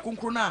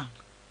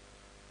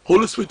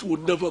 Holy Spirit will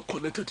never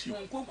connect to you.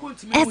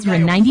 Ezra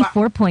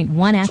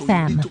 94.1 FM. So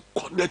you need to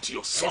connect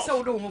yourself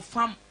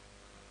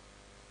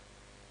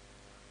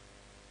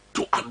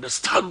to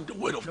understand the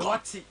word of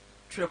God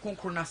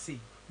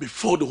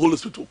before the Holy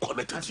Spirit will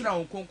connect to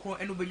you.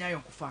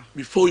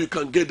 Before you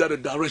can get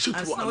that direction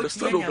to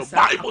understand of the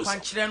Bible.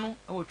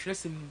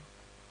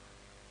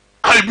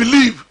 I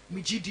believe.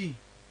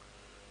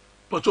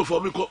 But for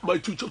me,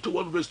 Matthew chapter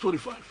 1 verse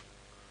 25.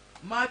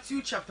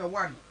 Matthew chapter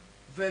 1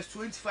 verse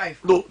 25.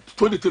 No,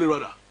 23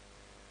 rather.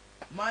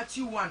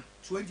 Matthew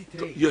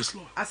 1:23. Yes,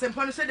 Lord. As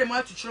empano said the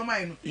Matthew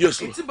chromaino. Yes,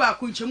 Lord.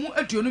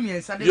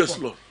 Yes,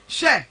 Lord.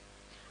 Share.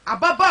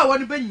 Ababa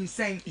one benyin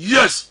saying.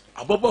 Yes,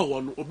 ababa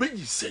one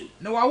obenyi saying.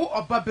 Na wawo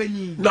oba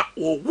benyin. Na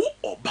owo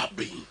oba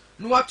benyin.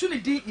 Na watu ni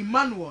din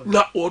Emmanuel.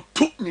 Na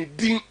otu ni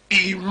din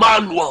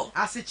Emmanuel.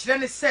 Asekyerɛ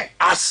ne sɛ.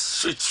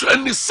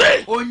 Asekyerɛ ne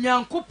sɛ.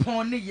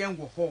 Onyankopɔn ne yɛn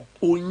wɔ hɔ.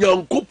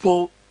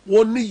 Onyankopɔn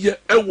woni ye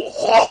ɛwɔ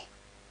hɔ.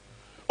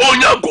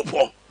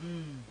 Onyankopɔn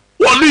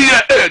woni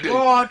ye ɛde.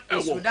 God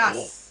is with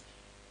us.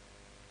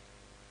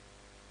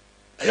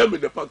 Ayame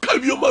de pa ka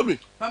bio mami.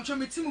 Pamcho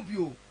metimu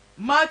bio.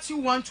 Matthew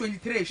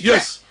 1:23.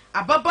 Yes.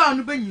 Ababa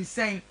no benyin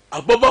saying.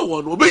 Ababa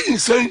one obenyin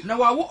saying. Na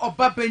wawo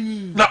oba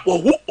benyin. Na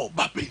wawo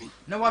oba benyin.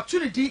 Na watu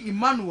ni din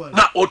Emmanuel.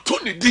 Na otu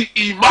ni din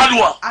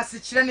Emmanuel.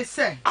 Asekyerɛ ne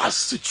sɛ.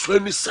 Asekyerɛ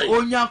ne sɛ.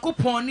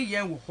 Onyankopɔn ne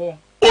yɛn wɔ hɔ.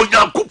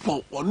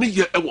 Onyankopɔn oni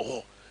ye ɛwɔ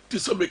hɔ.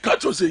 So I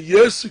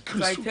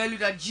tell you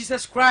that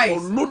Jesus Christ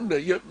is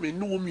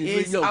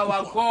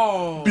our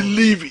God.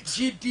 Believe it.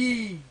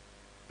 GD.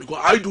 Because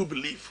I do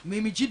believe.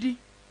 Mimi GD.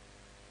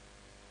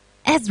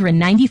 Ezra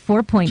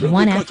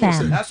 94.1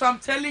 FM. That's what I'm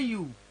telling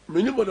you.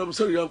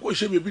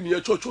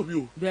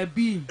 There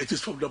be. It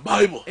is from the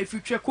Bible. If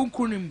you check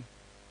kunkunim.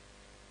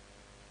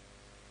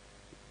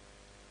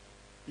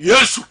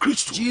 Yesu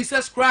Christ.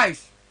 Jesus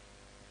Christ.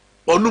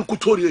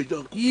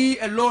 He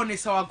alone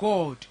is our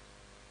God.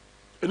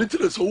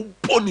 That's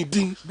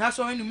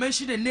why when you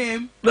mention the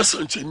name,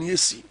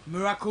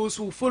 miracles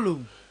will follow.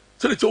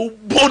 When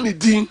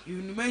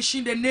you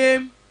mention the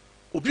name,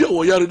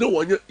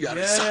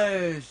 yes.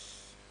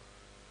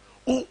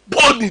 When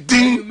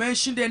you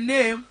mention the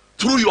name,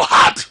 through your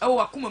heart.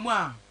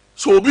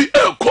 So when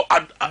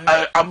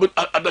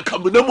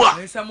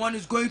someone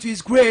is going to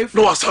his grave, he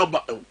will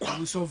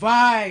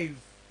survive.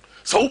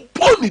 So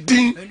when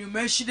you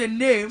mention the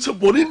name, the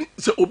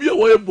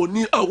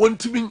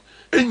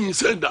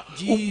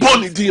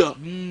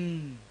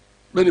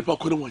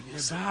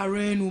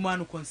barren woman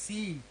who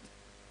conceived.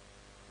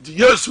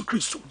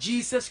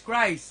 Jesus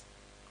Christ.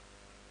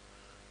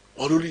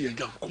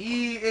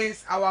 He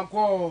is our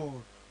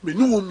God.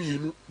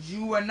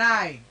 You and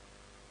I.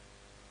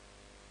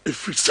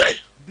 If we say,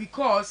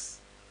 because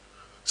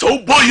so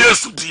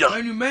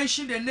when you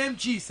mention the name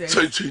Jesus,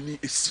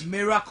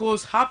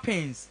 miracles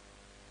happens.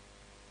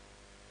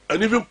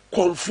 And even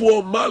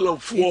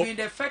even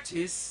the fact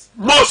is,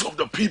 most of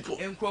the people,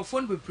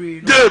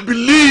 they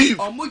believe.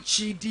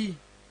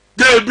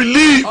 They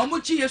believe.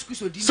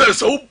 Say,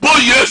 so boy,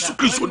 yes,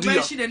 when you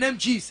mention the name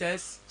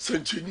Jesus,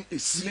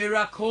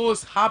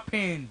 miracles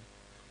happen.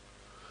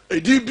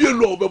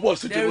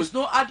 There is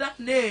no other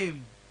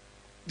name.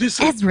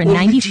 Ezra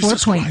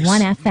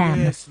 94.1 FM.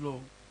 Yes,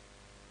 Lord.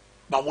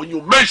 But when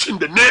you mention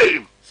the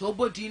name,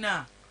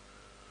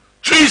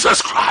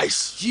 Jesus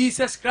Christ,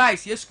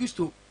 yes,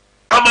 Christo.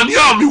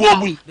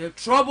 The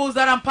troubles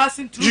that I'm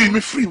passing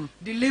through,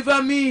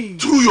 deliver me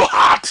through your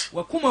heart.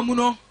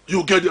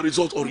 You get the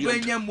result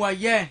oriented.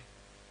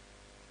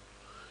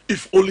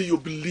 If only you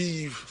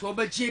believe.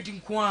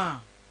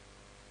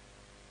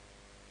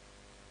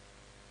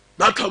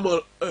 That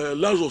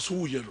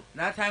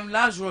time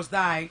Lazarus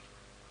died.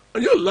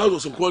 And you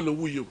Lazarus and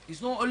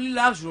it's not only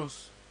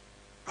Lazarus.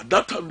 At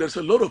that time there's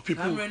a lot of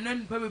people.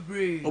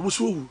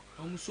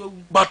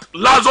 But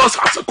Lazarus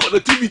has a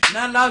connectivity.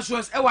 Now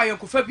Lazarus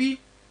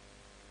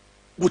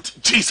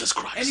with Jesus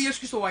Christ.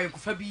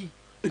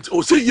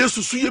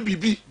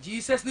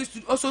 Jesus needs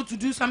to also to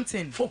do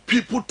something for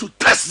people to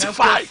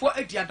testify.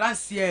 That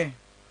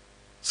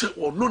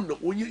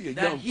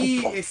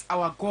he is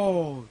our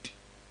God.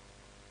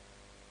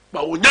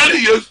 But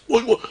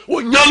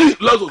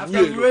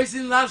after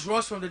raising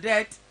Lazarus from the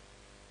dead,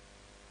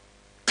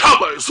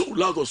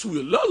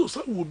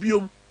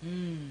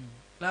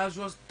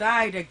 Lazarus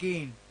died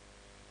again.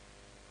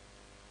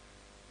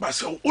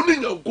 But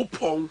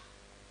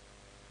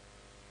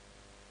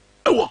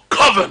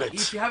covenant.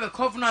 If you have a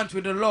covenant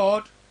with the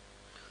Lord,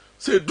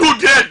 say, do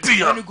that,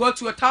 dear. When you go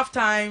to a tough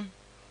time,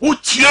 when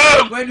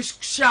you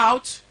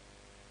shout,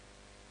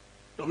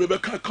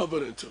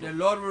 The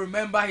Lord will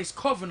remember his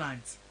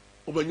covenant.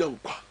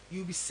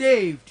 You'll be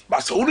saved.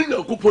 If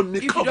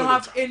you don't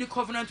have any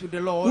covenant with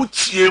the Lord,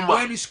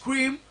 when you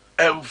scream,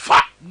 no.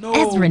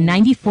 Ezra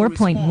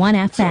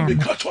 94.1 FM.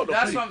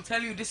 That's what I'm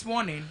telling you this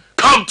morning.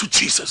 Come to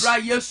Jesus.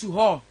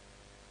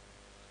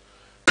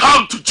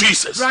 Come to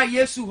Jesus.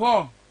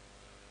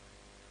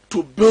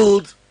 To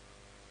build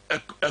a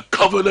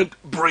covenant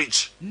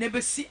bridge.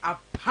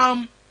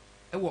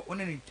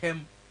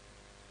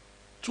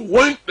 To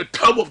when the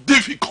time of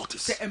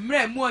difficulties.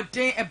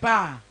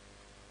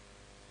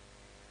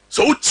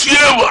 So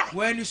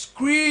when you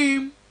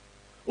scream,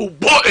 when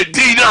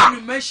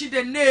you mention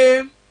the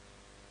name,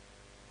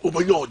 you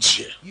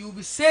will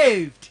be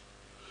saved.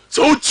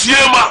 So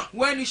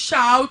when you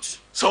shout,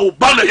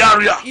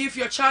 if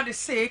your child is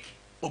sick,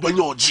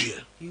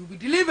 he will be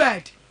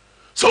delivered.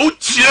 So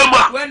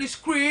when you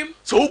scream,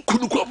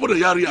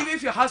 even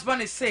if your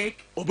husband is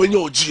sick, he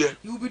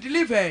will be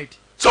delivered.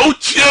 So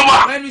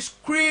when you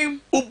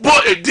scream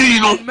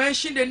and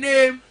mention the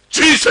name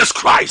Jesus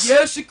Christ,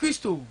 Yesu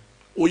Christo,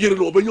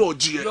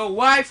 your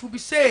wife will be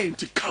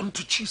saved. Come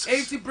to Jesus.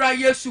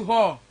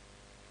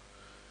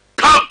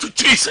 Come to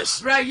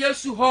Jesus.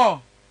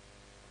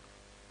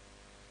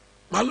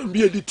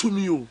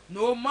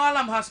 No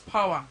malam has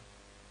power.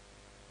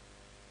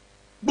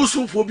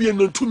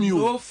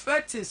 No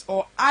fetish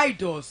or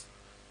idols.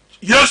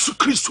 Yesu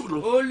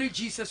Christo. Only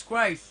Jesus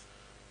Christ.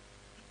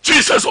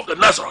 Jesus of the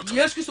Nazareth.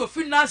 Jesus Christ of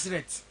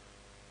Nazareth.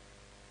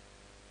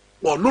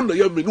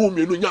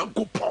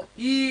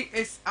 He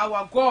is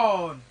our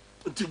God.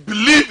 And to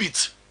believe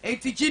it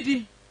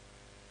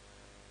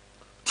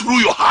through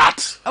your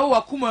heart.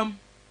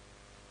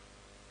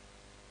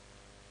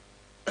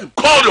 And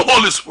call the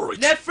Holy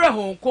Spirit.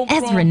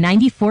 Ezra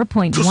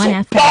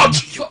 94.1 FM.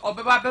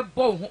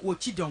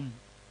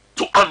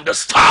 To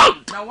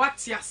understand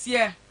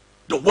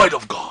the word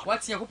of God.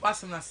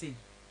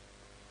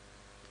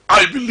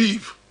 I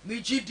believe.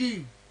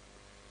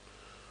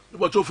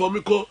 But for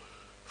me, 1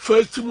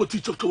 Timothy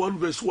chapter 1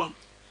 verse 1.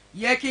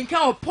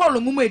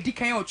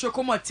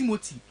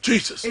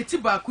 Jesus.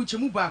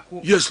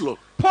 Yes, Lord.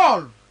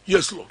 Paul.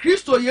 Yes, Lord.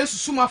 Christo Yesu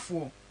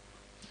sumafo.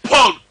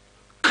 Paul.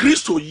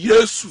 Christo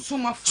Yesu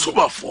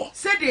sumafo.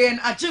 Sede en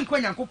ajenkwa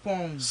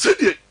Nyankopon.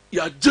 Sede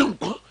ya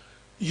ajenkwa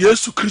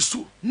Yesu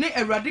Christo. Ne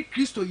Ewrade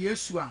Christo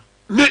Yesu a.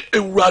 Ne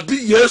Ewrade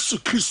Yesu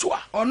Christo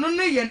a. Ono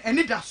ne yen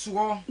enidaso.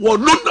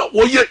 Wono na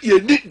woye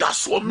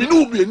yenidaso.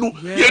 Minu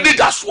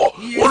yenidaso.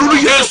 Wono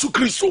Yesu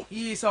Christo.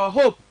 He is our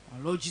hope.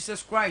 Our Lord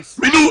Jesus Christ.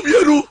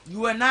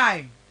 You and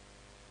I.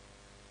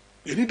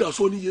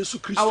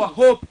 Our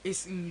hope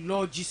is in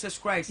Lord Jesus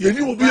Christ. We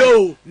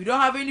don't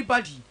have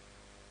anybody.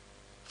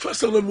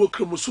 First time we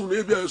come to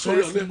sorry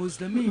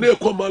ne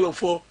ko malam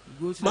for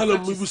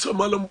malam mi busa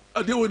malam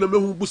ade we na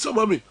mehu busa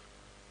mami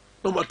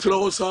no matira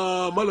wo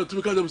sa malam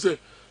tumi ka dem say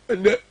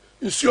ene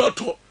nsu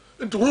ato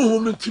nti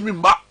honhom ntimi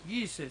mba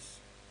Jesus.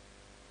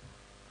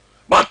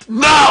 But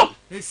now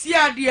we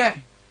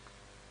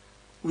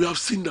have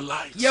seen the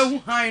light.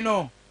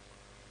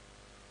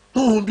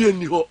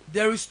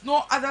 There is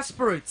no other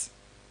spirit.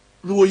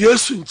 I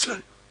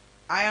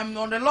am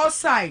on the Lord's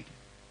side.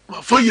 I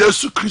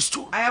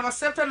have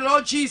accepted the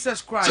Lord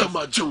Jesus Christ,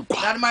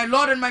 that my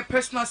Lord and my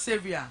personal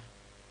Savior.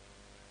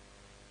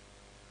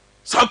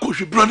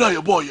 Ezra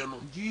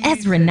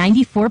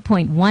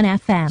 94.1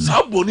 FM.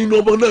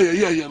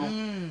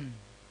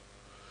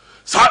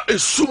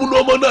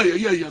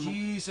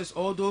 Jesus,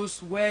 all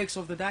those works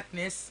of the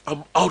darkness,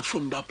 I'm out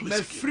from that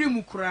place.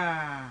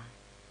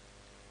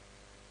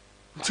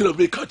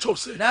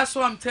 That's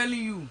what I'm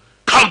telling you.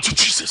 Come to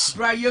Jesus.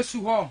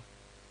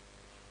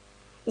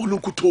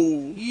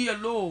 He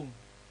alone.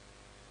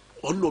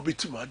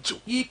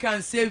 He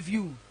can save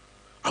you.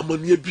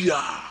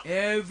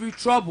 Every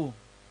trouble.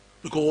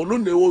 Because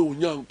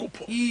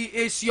he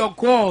is your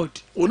God.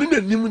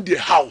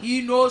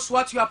 He knows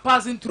what you are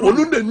passing through.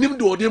 He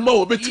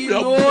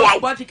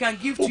knows what he can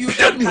give to you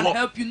that can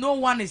help you. No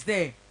one is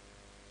there.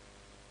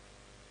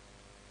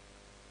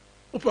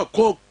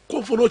 Hospital.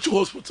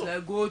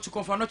 Go to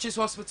Konfanochi's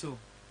hospital.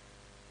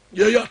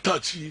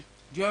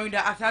 During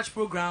the attached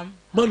program,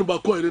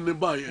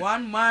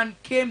 one man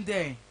came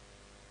there.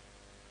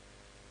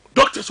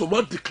 Doctors were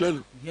not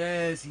declaring.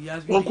 Yes, he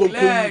has been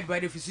declared by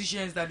the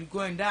physicians that he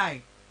go and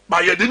die.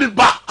 But he didn't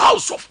buy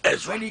house of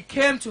Ezra. When he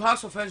came to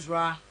house of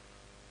Ezra,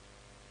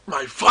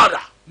 my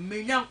father,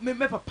 me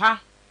papa,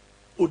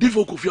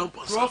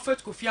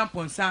 Prophet Kofi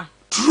Amponsa,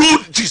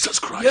 through Jesus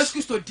Christ. Yes,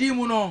 Christo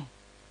Dimuno.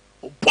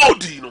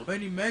 When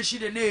he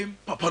mentioned the name,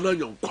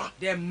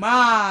 the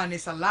man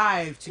is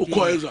alive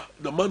today.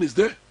 The man is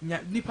there.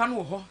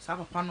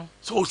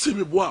 So see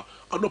me boy,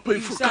 I'm not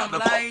paying for car.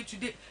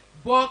 Today,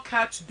 board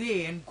car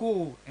today and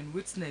go and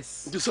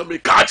witness.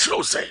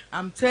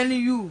 I'm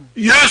telling you,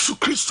 Yesu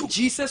Christ,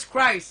 Jesus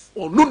Christ,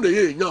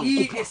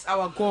 He is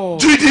our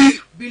God.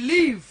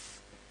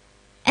 Believe.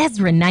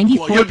 Ezra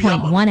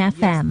 94.1 FM.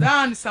 He has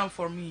done some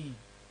for me.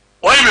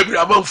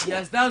 He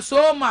has done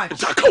so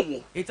much.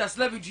 It has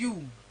left with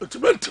you.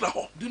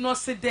 Do not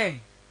sit there.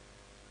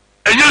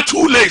 And you're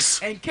too late.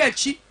 And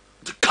catchy.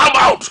 To come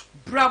out.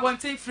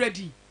 Brabante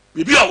Freddy.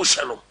 Maybe I will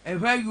shall.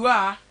 And where you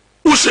are.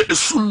 Who said the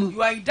soon?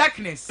 You are in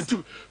darkness.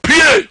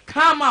 Pierre.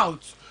 Come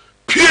out.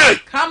 Pierre.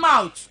 Come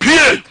out.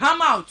 Pierre.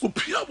 Come out.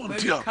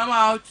 Come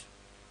out.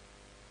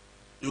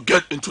 You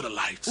get into the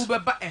light.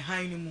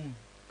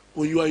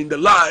 When you are in the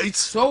light,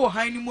 so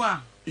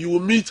you will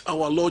meet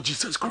our Lord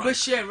Jesus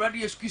Christ.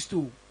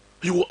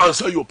 He will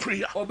answer your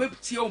prayer.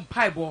 Until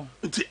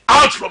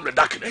out from the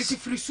darkness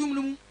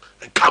and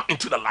come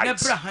into the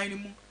light.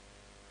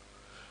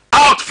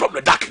 Out from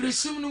the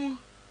darkness.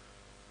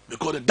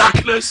 Because the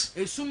darkness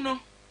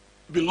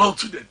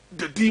belongs to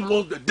the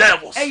demons, the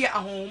devils,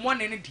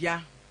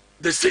 the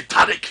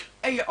satanic.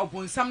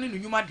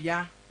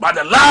 But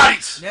the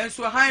light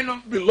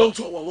belongs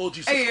to our Lord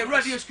Jesus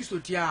Christ.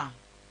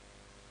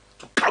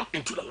 To come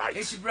into the light.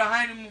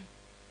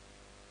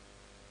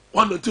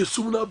 One of the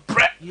sooner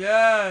bread.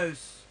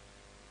 Yes.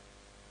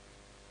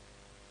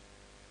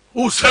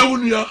 Who say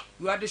you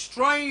are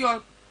destroying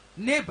your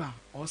neighbor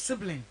or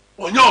sibling.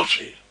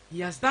 He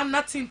has done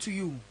nothing to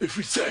you. If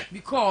we say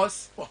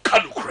because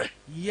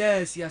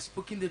yes, he has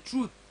spoken the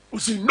truth. You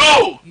say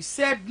no. You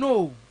said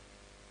no.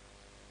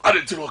 I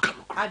didn't know.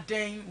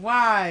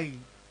 Why?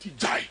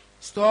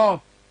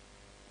 Stop.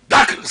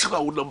 The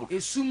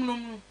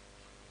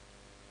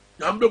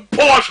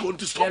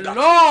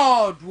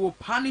Lord will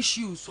punish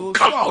you. So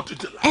come out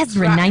into life.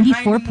 Ezra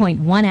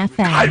 94.1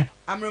 FM.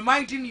 I'm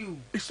reminding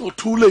you. It's not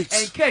too late.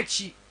 And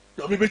catchy.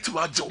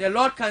 The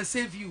Lord can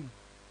save you.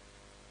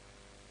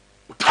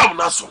 The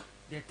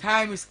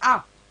time is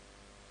up.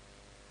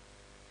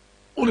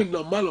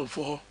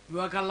 You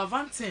are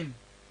gallivanting.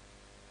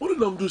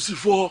 You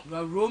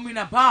are roaming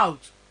about.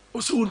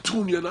 You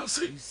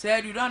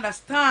said you don't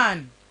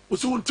understand. You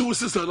don't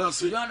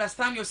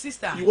understand your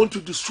sister. You want to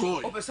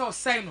destroy.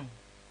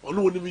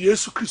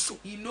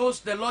 He knows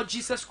the Lord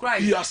Jesus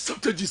Christ. He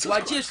accepted Jesus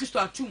Christ.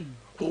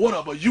 But what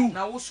about you?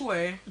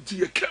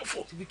 Be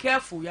careful. To be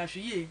careful.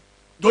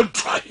 Don't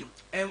try him.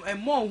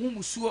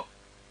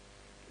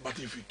 But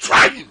if you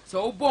try him,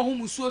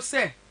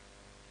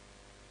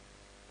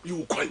 you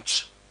will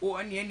quench.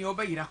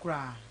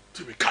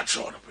 To be catch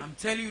on. I'm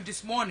telling you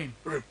this morning.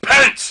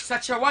 Repent.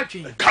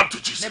 And come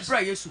to Jesus.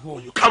 When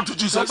you come to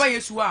Jesus,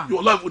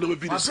 your life will never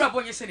be the same.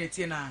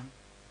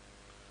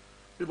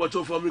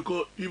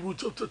 Hebrews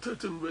chapter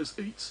 13 verse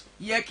 8.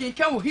 Thank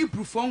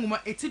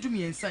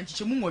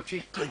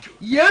you.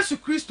 Yesu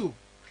Christo.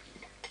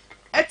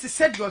 Et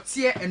said your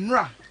tear and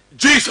ra.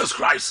 Jesus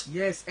Christ.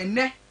 Yes, and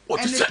ne.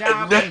 What is it?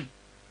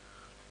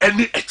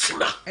 Any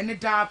exna. Any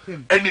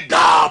darping. Any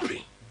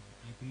darping. I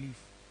believe.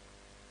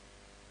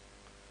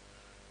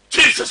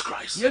 Jesus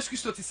Christ. Yes,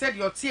 Christo said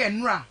your tear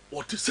and ra.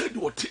 What is said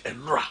your tear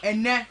and ra.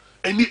 And ne.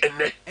 Any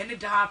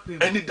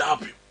darping. Any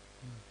darping.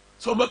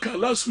 So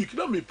last week,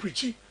 now me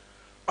preaching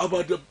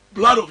about the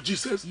blood of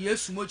Jesus.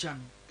 Yes, Mojam.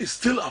 It's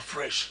still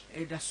afresh.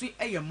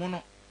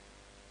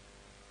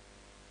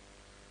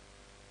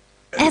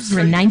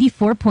 Ezra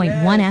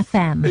 94.1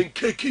 FM. And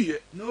Keki.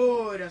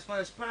 No, that's not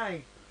a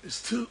spy. It's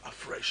still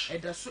afresh.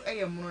 It's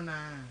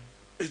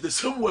the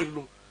same way,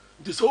 no.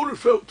 This all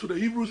refer to the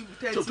Hebrews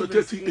chapter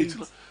 38.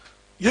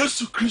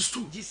 Yesu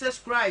Christo. Jesus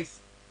Christ.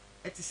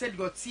 It said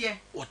your tear.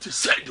 What is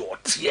said your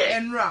tear?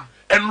 Enra.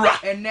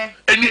 Any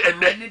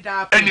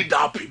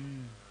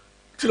darping.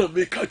 Till I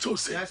make a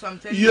choice. That's what I'm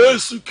telling you.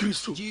 Yesu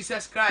Christo.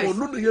 Jesus Christ.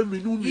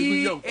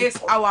 He is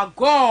our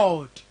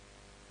God.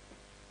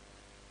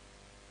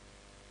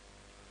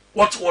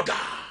 What order?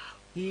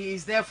 He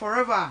is there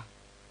forever.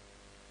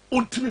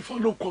 You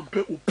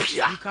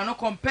cannot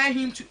compare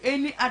him to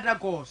any other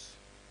gods.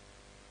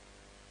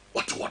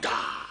 What order?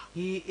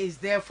 He is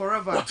there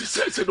forever. What he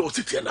said He's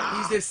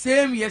the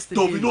same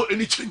yesterday. There will be no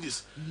any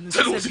changes. He's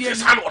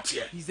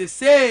the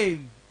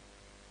same.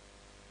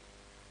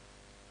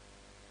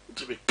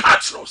 To be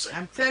catch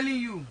I'm telling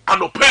you.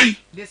 And obey.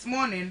 This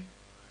morning.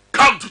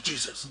 Come to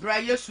Jesus.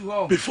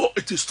 Before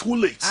it is too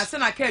late. I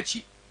said I catch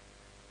you.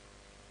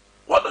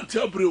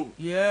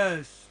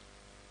 Yes.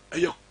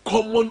 A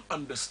common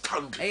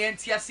understanding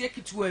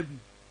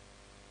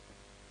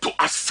to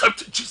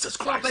accept Jesus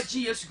Christ.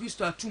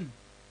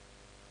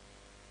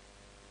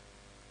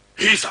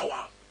 He is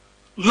our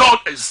Lord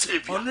and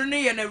Savior.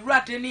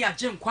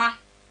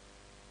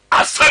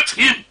 Accept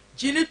him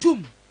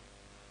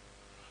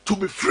to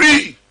be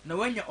free.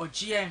 You and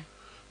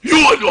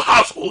your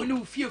household.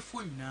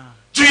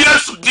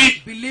 Jesus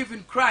did. Believe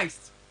in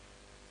Christ.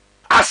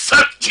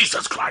 Accept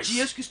Jesus Christ.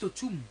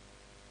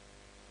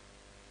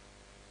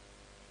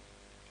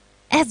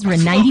 Ezra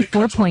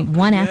 94.1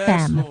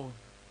 FM.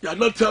 You are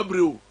not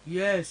taboo.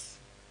 Yes.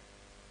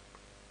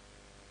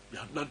 You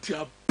are not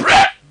taboo.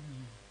 Bread.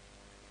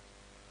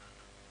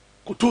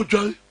 Go to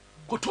John.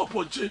 Go to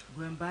Ponche.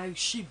 Go and buy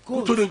sheep.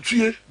 Go to the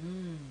tree.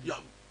 You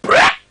are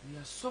bread. You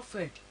are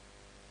suffered.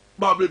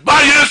 But me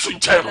buy Yesu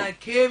Nnkyen. When I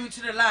came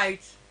into the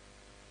light.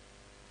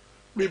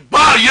 Me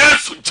buy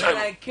Yesu Nnkyen. When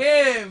I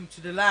came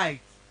to the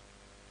light.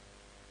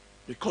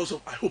 Because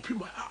of I hope in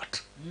my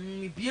heart.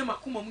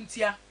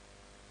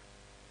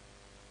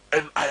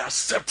 And I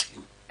accept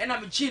him And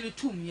I'm Genie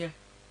Tomb, yeah.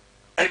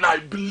 And I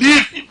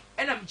believe him.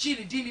 And I'm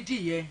Genie Dini D,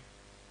 yeah.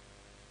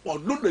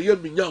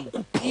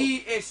 He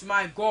is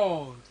my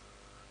God.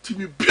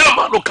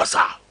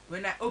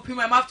 When I open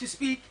my mouth to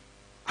speak,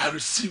 I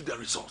receive the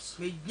results.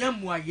 So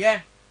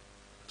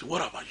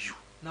what about you?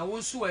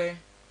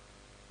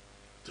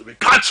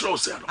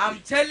 I'm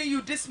telling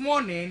you this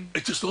morning,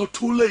 it is not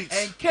too late.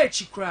 And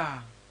catch you cry.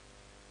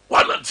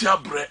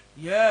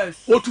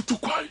 Yes. What to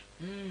cry?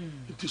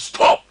 It is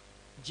stop.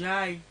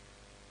 Jai.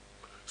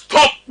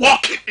 Stop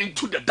walking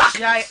into the darkness.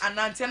 Jai and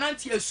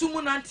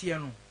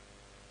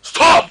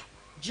stop.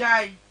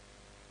 Jai.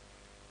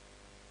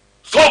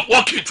 Stop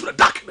walking into the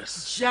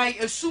darkness. Jai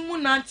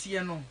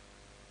esumunantiano.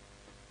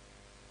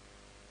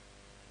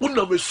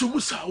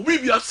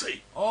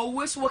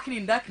 Always walking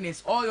in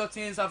darkness, all your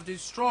things have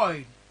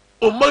destroyed.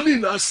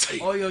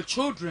 All your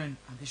children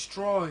are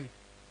destroyed.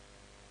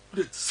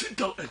 Sit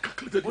down and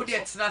calculate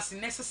yourself.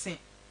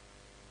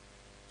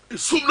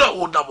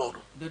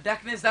 The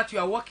darkness that you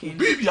are walking,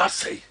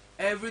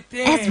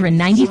 everything. Ezra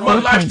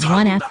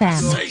 94.1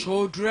 FM. Your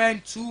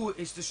children too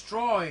is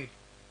destroyed.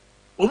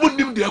 They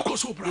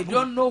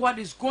don't know what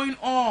is going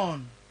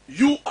on.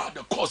 You are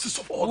the causes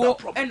of all that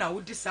problem.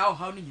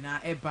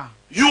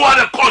 You are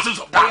the causes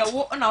of that.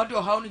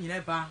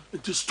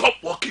 And to stop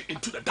walking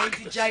into the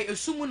darkness and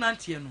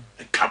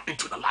come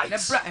into the light.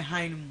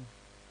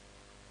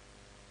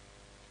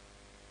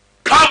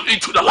 Come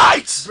into the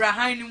light.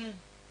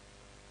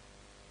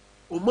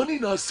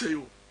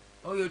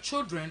 All your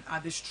children are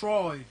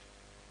destroyed.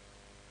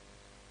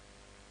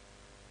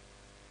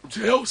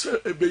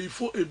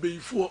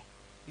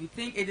 You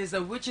think it is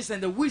the witches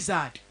and the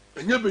wizard.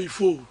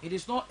 It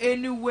is not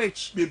any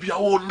witch.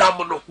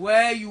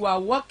 Where you are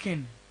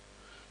walking.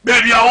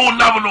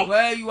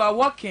 Where you are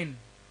walking.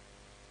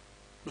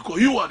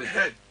 Because you are the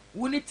head.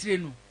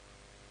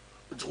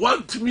 It's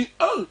one to me,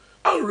 I'll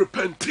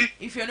repent.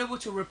 If you're unable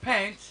to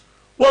repent,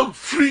 one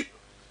free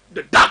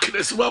the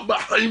darkness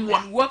behind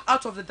one. And walk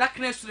out of the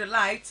darkness to the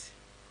light.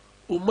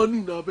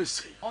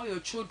 All your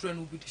children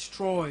will be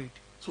destroyed.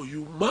 So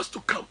you must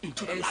come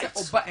into the light.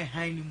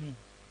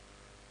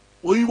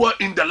 When you are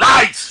in the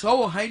light,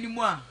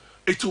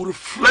 it will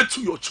reflect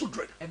to your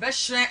children.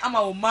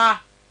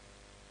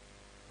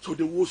 So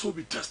they will also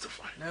be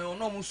testifying.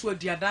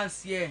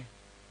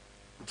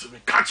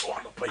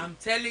 I'm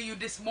telling you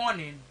this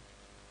morning.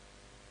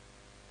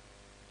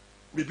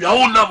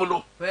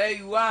 Where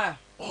you are,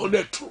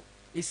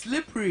 it's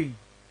slippery.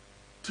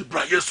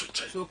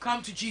 So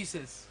come to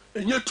Jesus.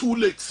 And you're too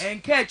late.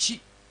 And catch it.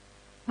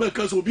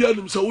 Ezra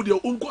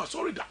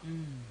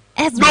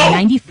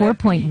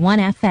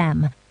 94.1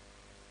 FM.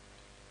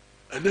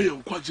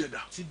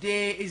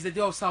 Today is the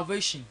day of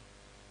salvation.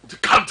 To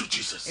come to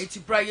Jesus. And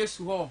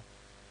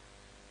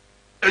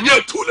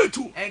you're too late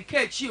too. And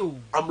catch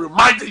you. I'm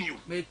reminding you.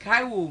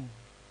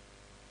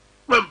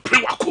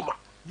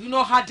 Do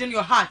not harden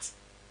your heart.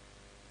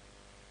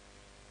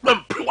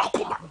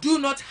 Do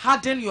not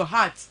harden your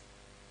heart.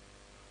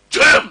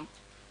 Jam.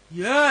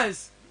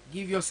 Yes.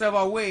 Give yourself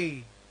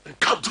away. And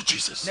come to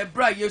Jesus.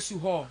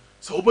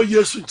 So when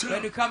you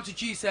come to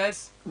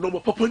Jesus,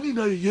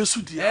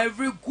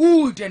 every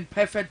good and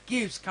perfect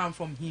gifts come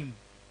from him.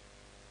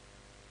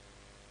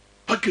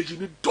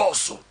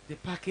 The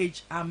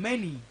package are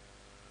many.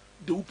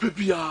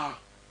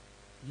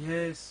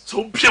 Yes.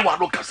 So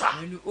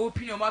when you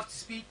open your mouth to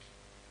speak,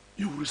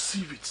 you will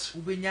receive it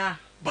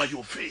by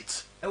your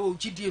faith.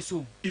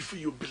 If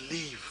you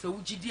believe.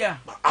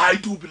 But I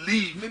do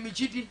believe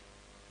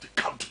to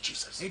come to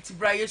Jesus. And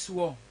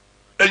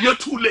you're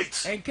too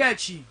late. And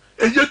catch you.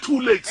 And you're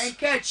too late. And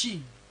catch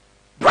you.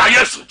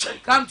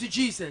 Come to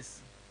Jesus.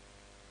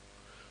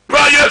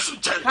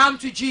 Come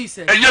to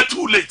Jesus. And you're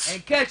too late.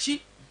 And catch you.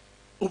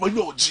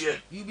 You'll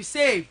be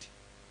saved.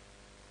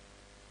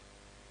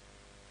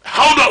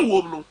 How that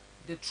woman?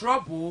 The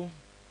trouble.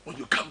 When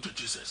you come to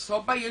Jesus,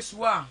 the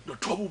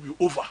trouble will be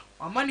over.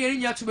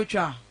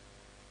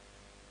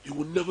 You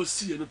will never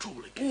see any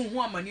trouble again.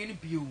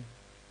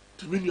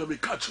 To me, you are a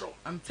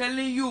I'm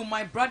telling you,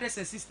 my brothers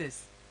and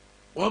sisters,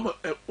 all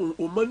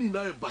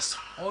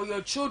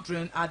your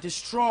children are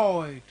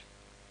destroyed.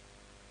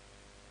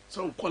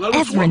 Ezra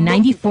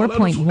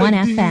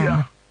 94.1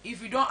 FM.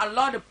 If you don't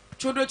allow the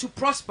children to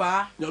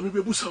prosper,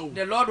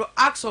 the Lord will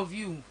ask of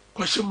you.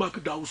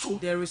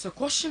 There is a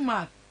question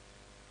mark.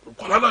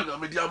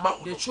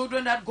 The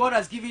children that God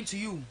has given to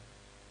you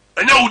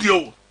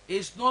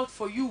is not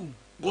for you.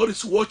 God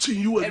is watching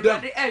you and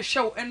them to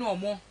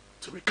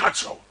be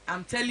catchable.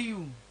 I'm telling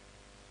you,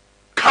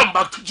 come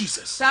back to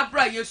Jesus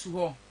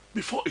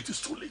before it is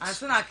too late.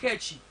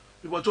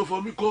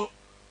 For me, call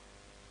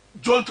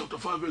John chapter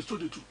 5 verse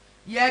 22.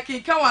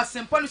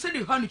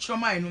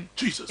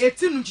 Jesus.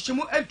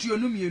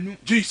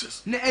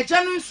 Jesus. Na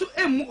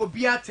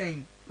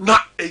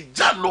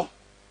ejano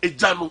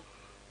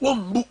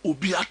won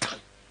obi atan.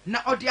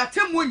 Na odi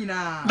atemu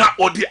nyina. Na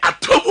odi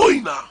atemu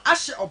nyina.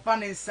 Ashe oba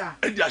ne nsa.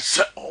 E dia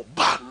she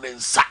oba ne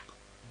nsa.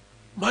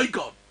 My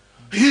God,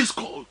 he is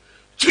called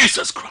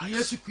Jesus Christ.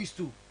 Yesu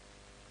Kristo.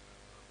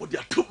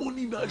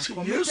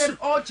 committed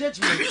all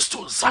judgment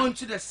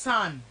unto the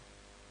Son.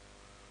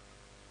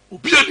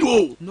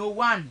 No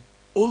one.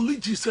 Only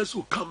Jesus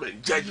will come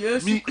and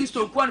judge me.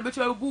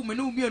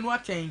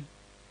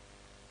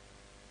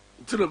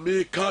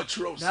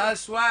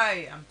 That's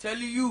why I'm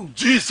telling you,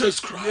 Jesus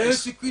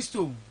Christ,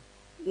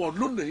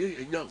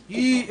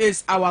 He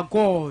is our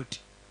God.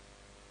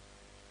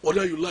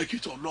 Whether you like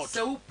it or not,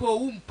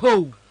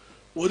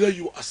 whether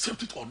you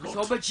accept it or not,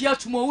 because He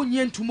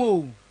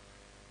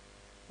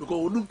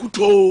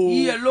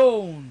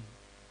alone,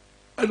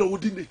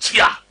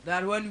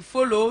 that when you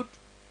followed,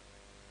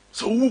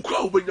 so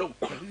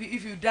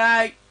if you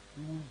die,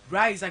 you will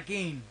rise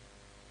again.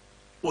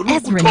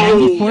 Ezra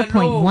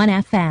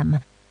 94.1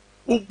 FM.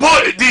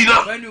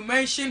 When you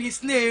mention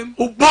His name,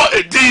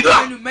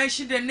 when you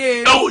mention the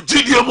name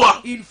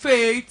in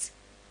faith,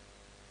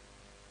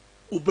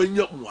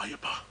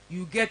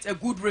 you get a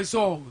good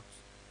result.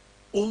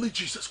 Only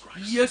Jesus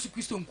Christ. Yesu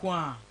Kristo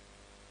nkwa.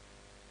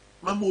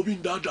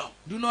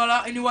 Do not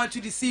allow anyone to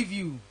deceive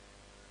you.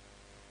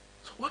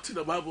 So what in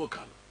the Bible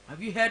can?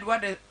 Have you heard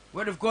what the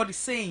Word of God is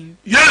saying?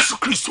 Yesu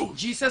Kristo.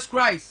 Jesus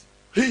Christ.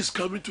 He is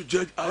coming to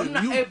judge I and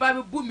you.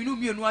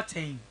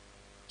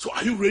 So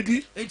are you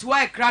ready? It's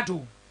why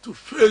to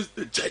face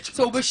the judgment.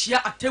 So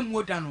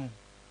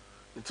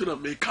until I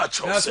may catch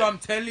you. That's what I'm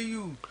telling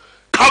you.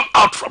 Come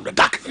out from the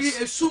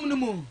darkness.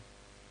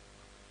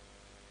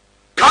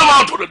 Come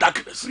out of the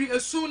darkness.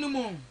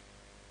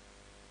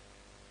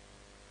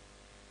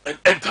 And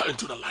enter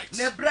into the light.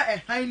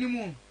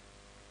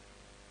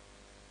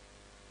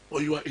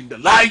 When you are in the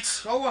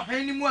light,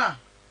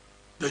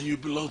 then you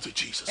belong to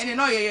Jesus.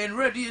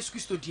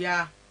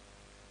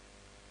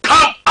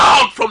 Come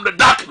out from the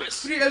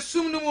darkness.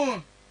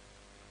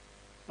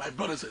 My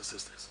brothers and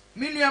sisters,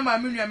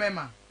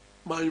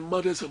 my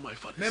mothers and my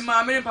fathers,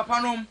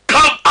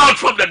 come out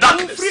from the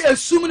darkness.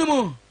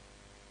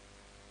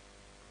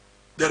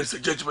 There is a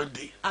judgment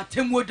day.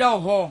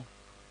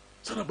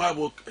 So the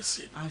Bible is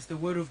saying, as the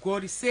Word of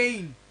God is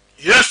saying,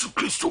 Yesu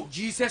Kristo,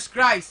 Jesus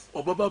Christ,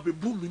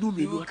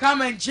 He will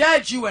come and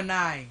judge you and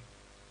I.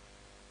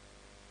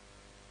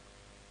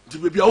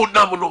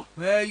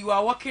 Where you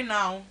are walking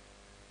now,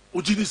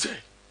 where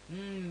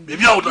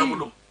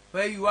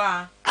you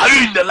are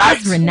you in the light?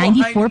 Ezra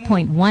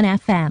 94.1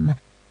 FM.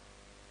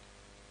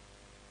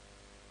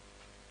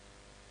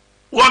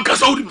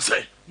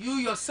 You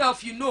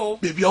yourself, you know,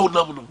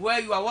 where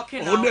you are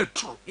walking now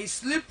is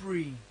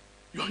slippery.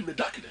 You are in the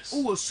darkness.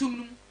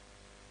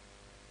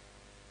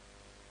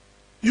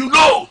 You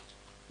know,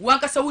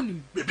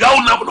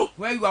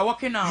 where you are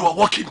walking now, you are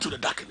walking to the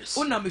darkness.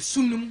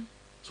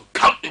 So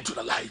come into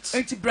the light.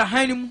 And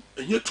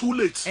you're too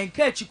late.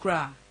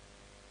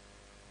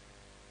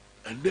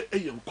 And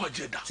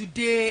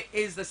today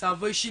is the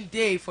salvation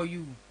day for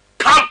you.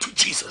 Come to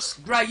Jesus.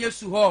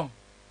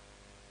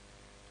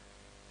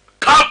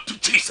 Come to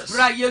Jesus.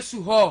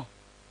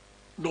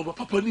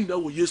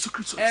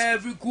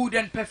 Every good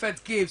and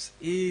perfect gift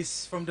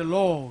is from the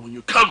Lord. When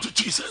you come to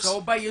Jesus,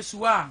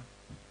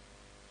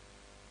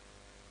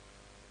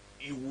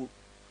 you will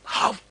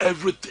have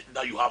everything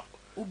that you have.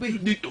 You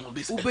need on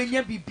this earth.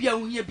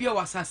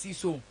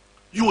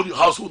 You and your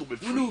household will be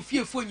free.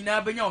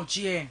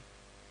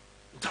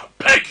 I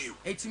beg you,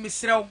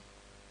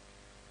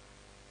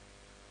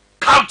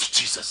 come to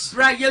Jesus.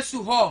 This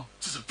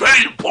is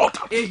very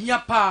important.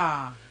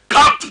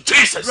 Come to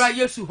Jesus.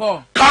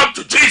 Come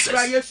to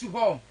Jesus.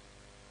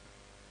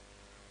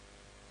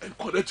 And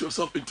connect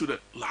yourself into the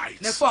light.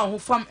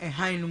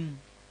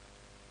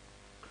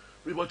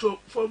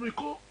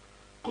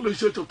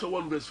 Colossians chapter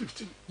 1 verse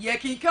 15.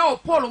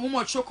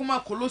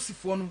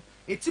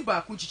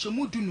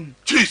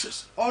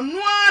 Jesus.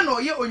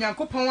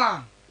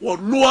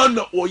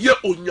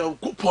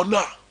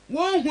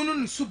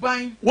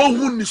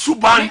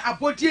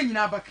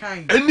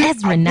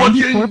 Ezra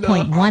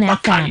 94.1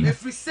 FM.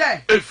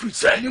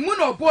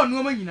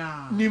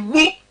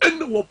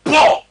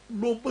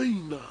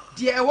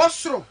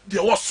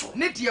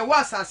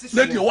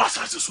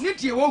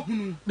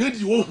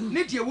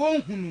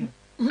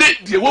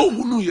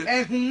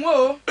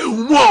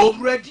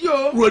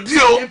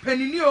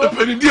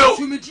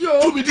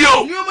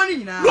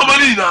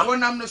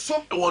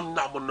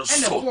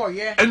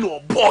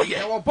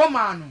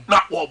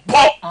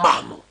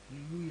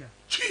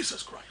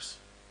 Jesus Christ.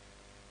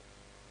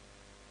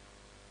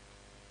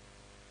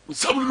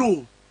 Some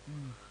know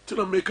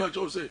to make a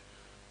job say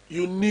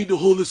you need the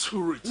Holy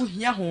Spirit to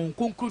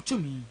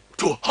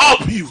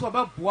help you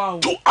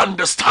to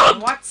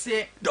understand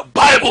the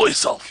Bible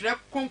itself.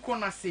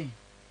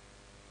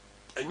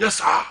 And yes,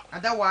 sir.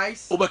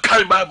 Otherwise,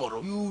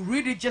 Bible, you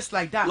read it just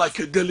like that, like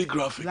a daily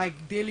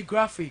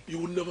graphic. You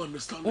will never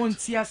understand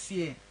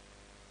it.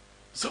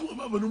 Some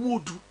of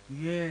them do.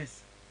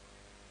 Yes.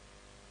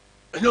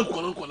 And you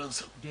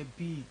there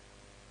be.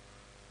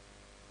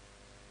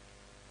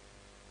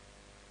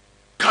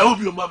 Can you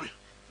be your mommy?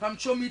 From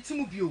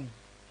Chomitimu.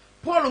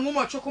 Paul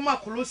ngoma chokoma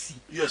kolosi.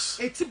 Yes.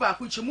 Eti ba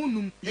ku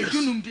chemunum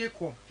edunum de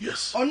ko.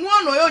 Yes. Ono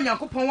ano yo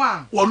Nyankopon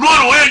wa. Ono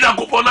ano wo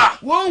Nyankopon na.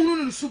 Wo hunu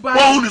nu suban.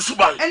 Wo hunu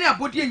suban. Ene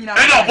abode nyina.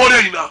 Ene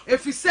abode nyina.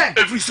 Efise.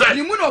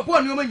 Ni mu na obo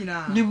no ma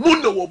nyina. Ni mu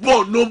na wo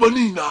bo no ma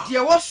nyina. De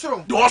wo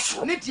soro. De wo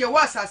soro. Ni de wo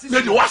asase.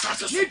 Ne de wo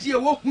asase. Ni de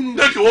wo hunu.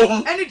 Ne de wo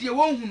hunu. Ene de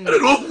wo hunu. Ene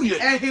de wo hunu ye.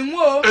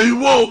 Ehinwo.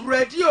 Ehinwo.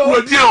 Radio.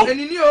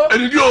 Eninio.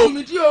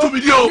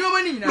 Tumidio. No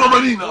ma nyina.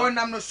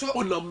 Onam no so.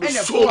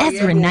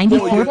 Ezra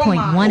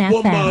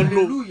 94.1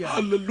 FM. Hallelujah.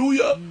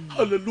 Hallelujah.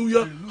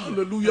 Hallelujah.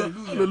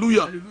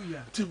 Hallelujah.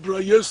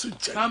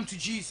 Come to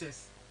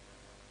Jesus.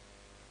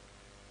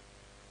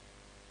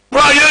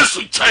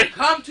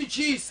 Come to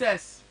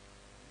Jesus.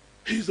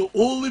 He's the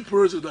only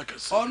person that can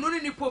save.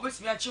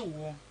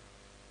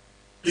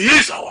 He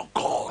is our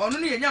God.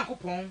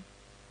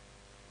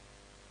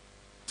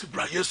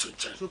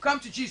 So come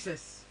to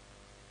Jesus.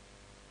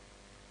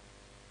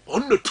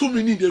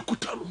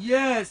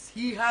 Yes,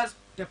 he has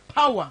the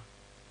power.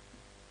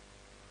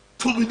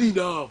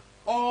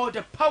 All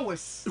the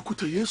powers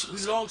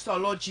belongs to our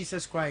Lord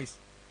Jesus Christ.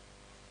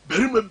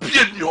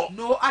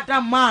 No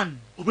other man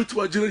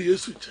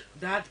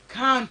that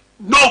can.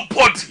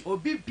 Nobody.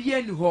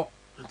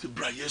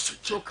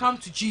 So come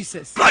to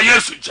Jesus.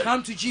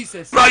 Come to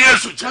Jesus.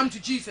 Come to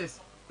Jesus.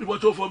 1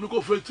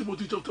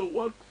 Timothy chapter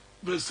 1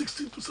 verse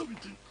 16 to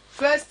 17.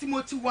 1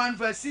 Timothy 1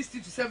 verse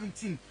 16 to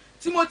 17.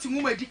 Timothy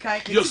ngoma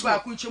dikai etiba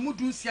kunchemu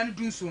dunsia ne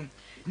dunson.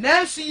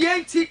 Nanso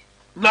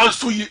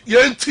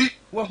yenti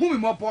wo humi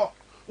mobo.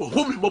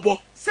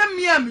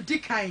 Semia me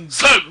dikai.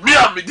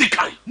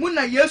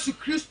 Muna Yesu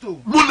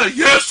Kristo.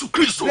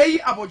 Eyi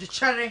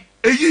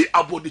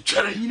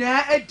abodichere.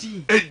 Nyina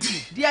edi.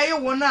 Dia ye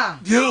wona.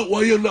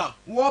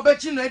 Wo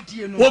beji na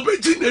edi no.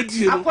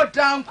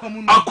 Akodan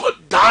kwamu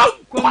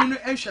no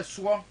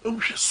enhweso.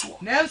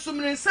 Nanso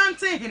me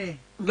nsante hene.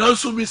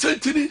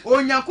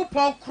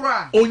 Onyankopon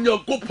kra.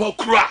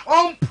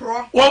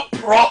 Ompro.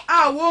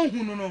 A wo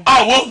hunu no.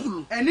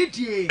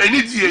 Enidie.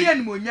 Ye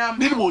ni monyam.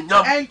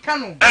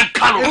 Enkano.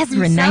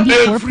 Ezra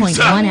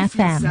 94.1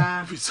 FM.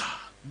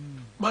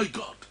 My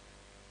God.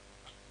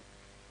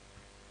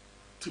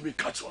 To me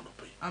catch on.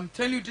 I'm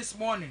telling you this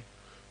morning.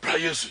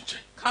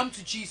 Come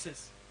to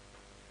Jesus.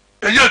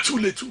 And you're too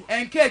late too.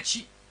 And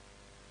catchy.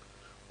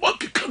 What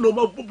can no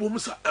man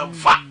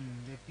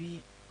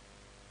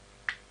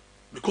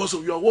because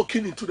of you are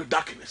walking into the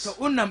darkness. So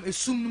unam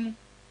esum.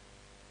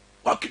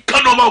 What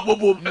can no man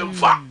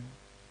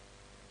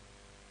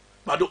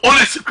but the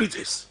only secret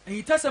is. And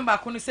you tell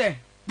somebody say.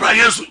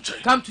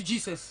 Come to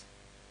Jesus.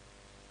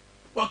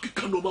 What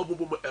can no man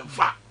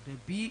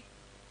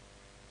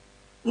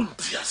you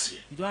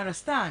don't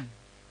understand.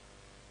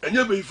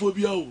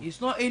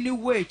 It's not any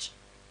witch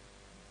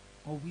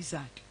or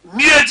wizard.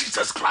 Near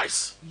Jesus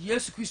Christ.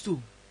 Yesu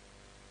Kristo.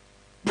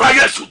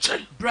 Yesu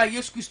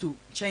Kristo.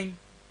 Chain.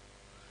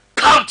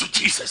 Come to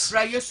Jesus.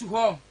 Yesu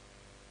ho.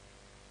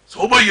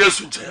 So when you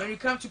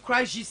come to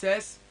Christ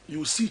Jesus, you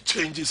will see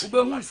changes.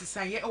 You and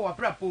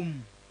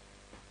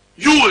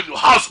your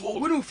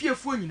household will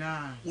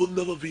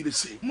never be the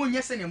same.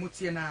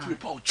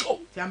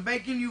 I'm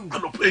begging you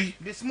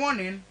this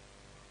morning.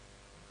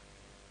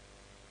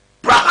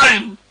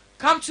 Brian,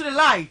 come to the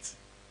light.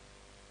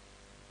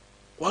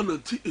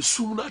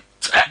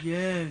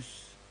 Yes.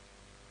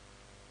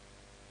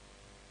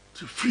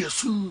 To free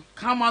soon.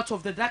 Come out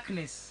of the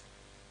darkness.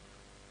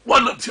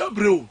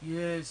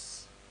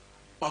 Yes.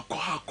 I'm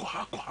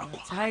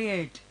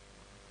tired.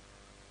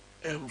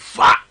 And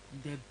fat.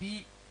 The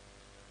beat.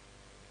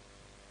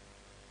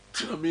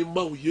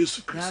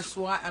 That's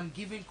why I'm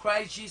giving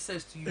Christ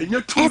Jesus to you.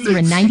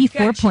 Ezra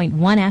 94.1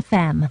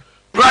 FM.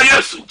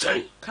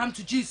 Come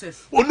to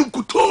Jesus. Be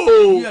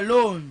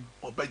alone.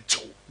 He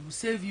will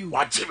save you.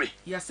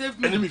 He has saved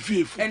me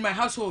and my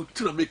household.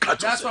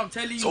 That's what I'm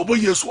telling you.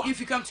 If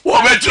you come to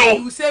Christ, he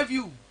will save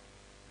you.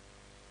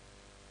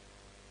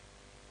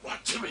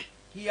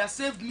 He has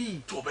saved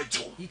me.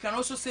 He can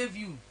also save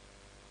you.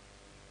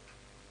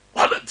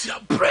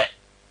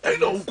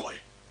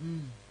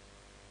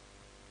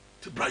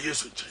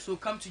 So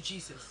come to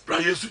Jesus.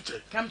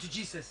 Come to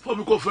Jesus. For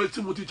me, go 1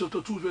 Timothy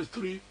chapter 2 verse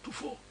 3 to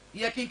 4.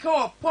 Yeah, can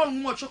call Paul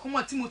mo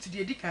chokoma Timothy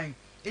de dikan.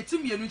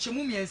 Etum ye nu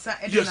nchemu miensa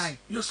e nine.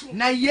 Yes, Lord.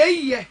 Na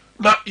ye.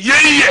 Na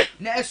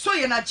eso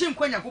ye na gye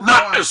nkwa Nyankopon.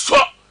 Na eso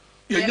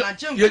ye na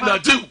gye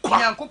nkwa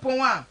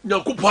Nyankopon a.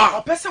 Nyankopon.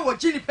 Opese wo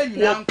gye nipa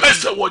nyina nkwa.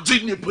 Opese wo gye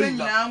nipa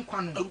nyina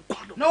nkwa no.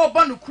 Na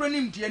oba no kura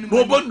nim die nim. Na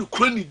oba no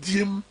kura ni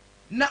diem.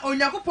 Na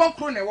Onyankopon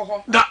kuro na ewo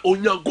ho. Na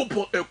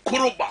Onyankopon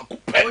ekoro ba ko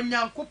pe.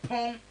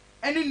 Onyankopon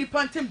eni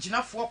nipa ntem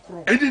ginafo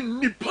kuro. Eni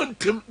nipa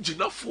ntem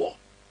ginafo.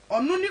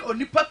 Ono ni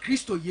onipa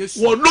Kristo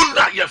Yesu. Wono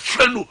na ye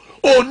frɛ no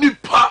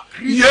onipa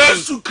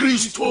Yesu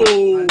Kristo.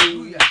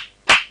 Hallelujah.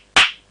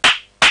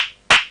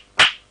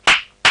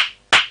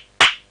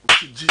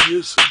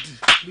 Jesus.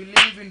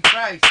 Believe in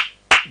Christ.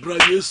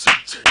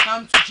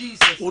 Come to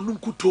Jesus. Be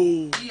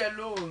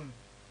alone.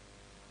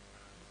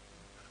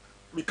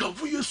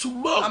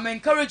 I'm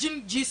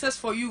encouraging Jesus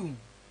for you.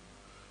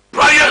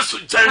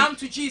 Come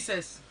to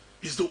Jesus.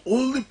 He's the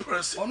only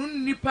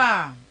person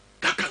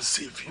that can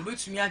save you.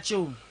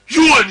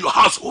 You and your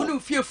household.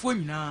 Ezra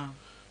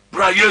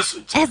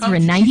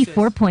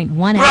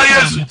 94.1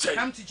 FM.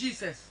 Come to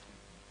Jesus.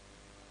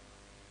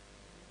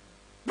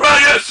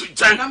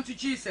 Come to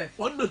Jesus.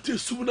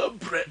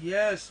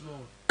 Yes,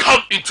 Lord.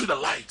 Come into the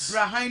lights.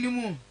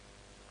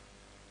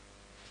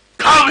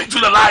 Come into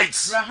the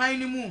lights.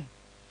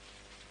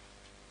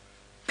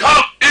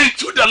 Come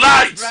into the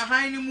lights.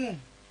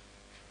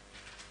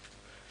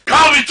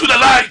 Come into the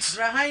lights.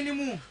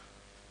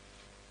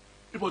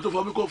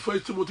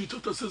 First Timothy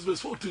chapter 6 verse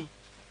 14.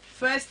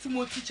 1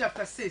 Timothy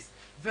chapter 6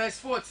 verse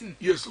 14.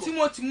 Yes, Lord.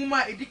 Timothy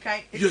muma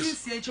edikai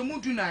yes.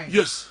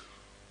 Yes.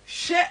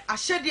 She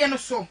ashede no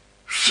so.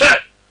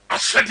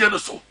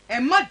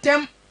 Emma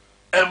dem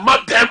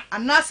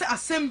anase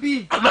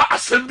assembi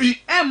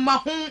emma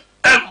ho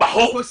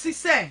kosi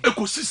se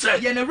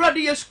ye na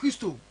Awurade Yesu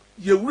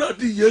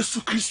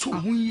Kristo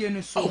ahunye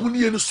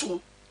no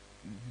so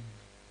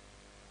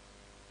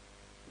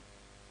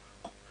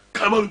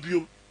Come on,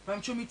 bio.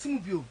 Pamchomi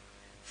bio.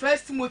 1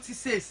 Timothy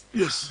 6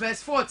 yes.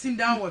 verse 14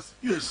 downwards.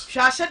 Yes.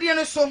 Shashade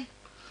no so.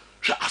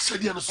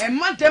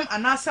 Emma dem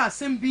anasa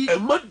assembi.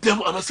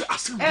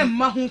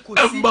 Emma hu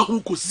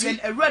kosi. Yen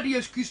Awurade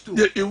Yesu Kristo.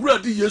 Ye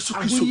Awurade Yesu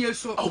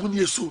Kristo.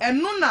 Ahunye so.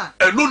 Eno na.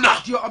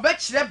 Di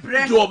obekire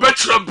bre.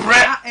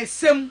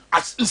 Esem.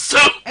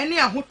 Eni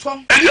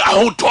ahoto.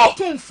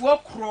 Tumfo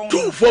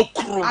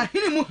kro.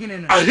 Ahini mu hine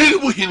no.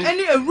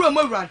 Eni ewura mu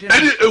Awurade.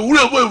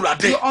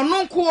 Di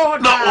ono nko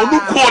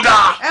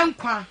da.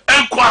 Enkwa.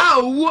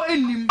 Owo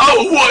enim.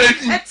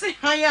 Eti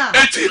hanya.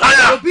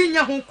 Obi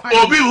nya ho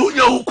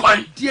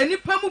kwan.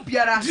 Ezra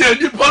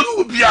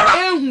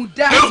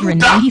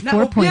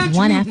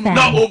 94.1 FM.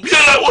 Na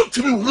obiara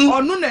otimi hu.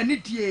 Onu na ni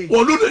die.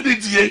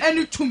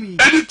 Eni tumi.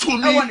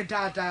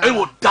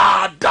 Ewo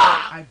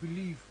dada.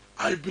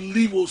 I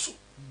believe also.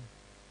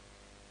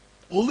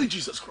 Only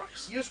Jesus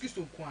Christ. Yesu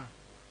Kristo kwa.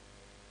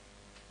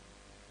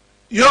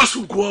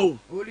 Yesu kwa.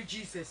 Only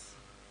Jesus.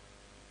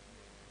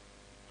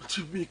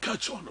 To me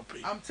catch on the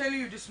pay. I'm telling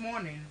you this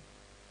morning.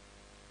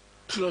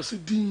 You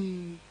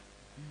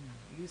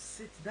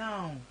sit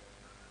down.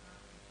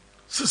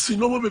 Sisi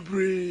no more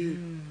be.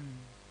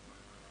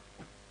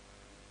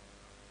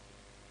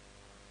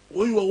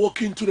 When you are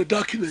walking to the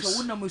darkness,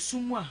 you not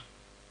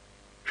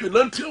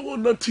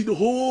the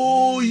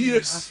whole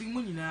years.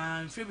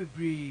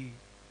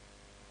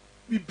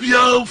 Be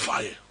on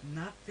fire.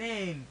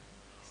 Nothing.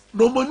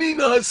 No money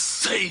not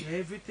say.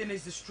 Everything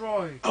is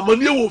destroyed.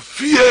 Amani will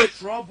fear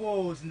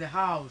troubles in the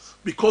house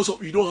because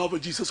of you don't have a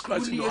Jesus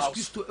Christ in your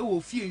house.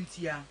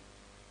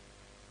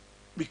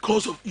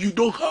 Because of you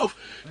don't have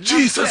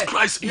Jesus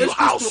Christ in your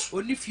house.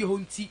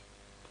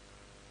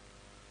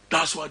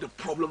 That's why the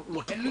problem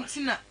multiplies.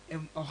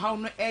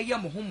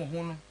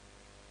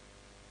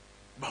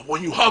 But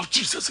when you have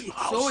Jesus in your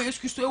house,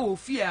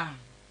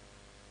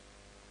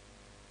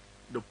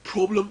 the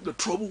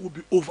trouble will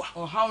be over.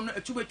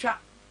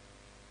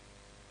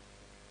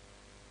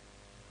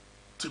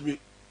 To me,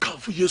 come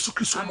for Yesu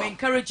Christ. I'm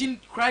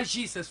encouraging Christ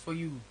Jesus for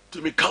you.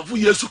 To me, come for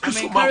Yesu Christ.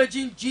 I'm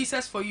encouraging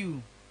Jesus for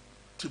you.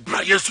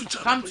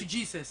 Come to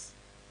Jesus.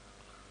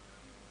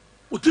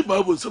 What the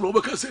Bible says,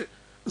 nobody say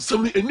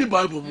something any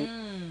Bible.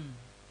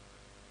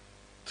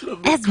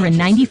 Ezra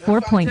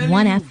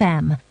 94.1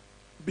 FM.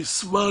 Be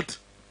smart,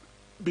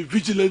 be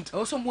vigilant.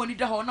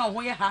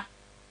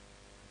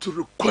 To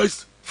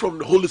request from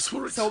the Holy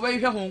Spirit.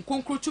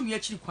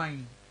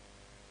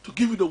 To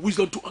give you the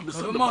wisdom to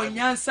understand the Bible.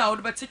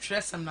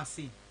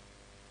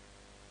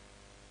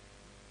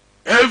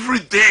 Every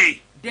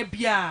day, you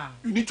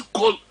need to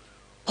call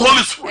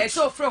Holy Spirit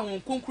to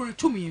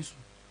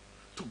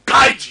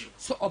guide you.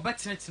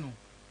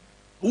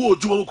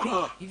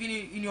 Even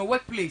in your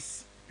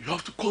workplace, you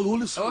have to call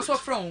Holy Spirit.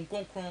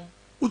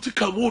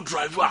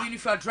 Even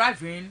if you are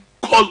driving,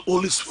 call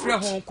Holy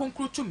Spirit.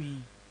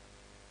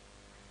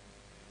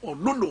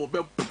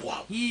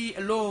 He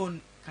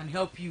alone can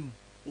help you.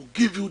 Will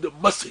give you the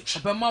message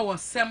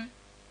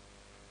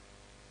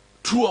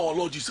through our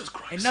Lord Jesus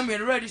Christ. So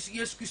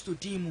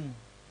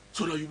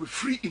that you will be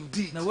free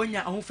indeed. May the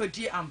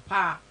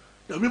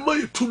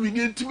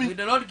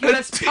Lord give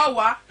us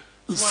power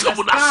to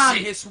understand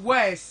His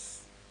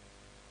words.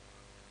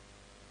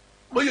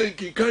 You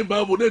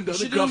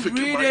shouldn't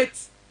read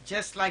it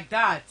just like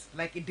that,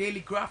 like a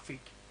daily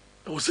graphic.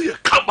 I will say a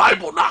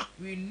Bible now.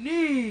 We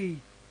need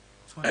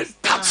to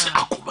understand.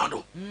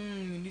 We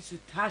need to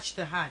touch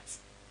the heart.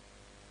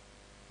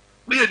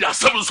 So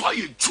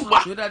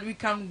that we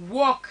can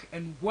walk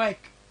and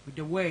work with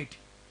the word.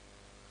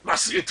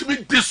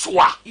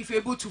 If you're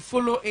able to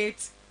follow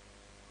it,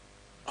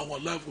 our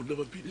life will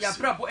never be the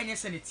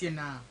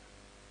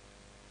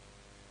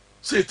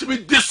same.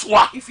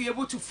 If you're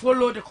able to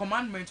follow the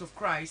commandments of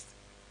Christ,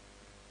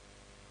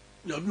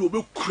 the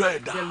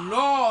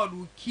Lord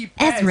will keep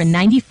Ezra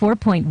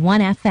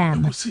 94.1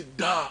 FM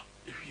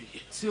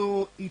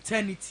to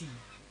eternity.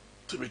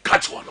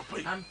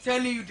 I'm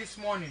telling you this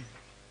morning,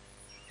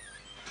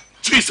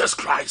 Jesus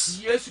Christ,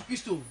 He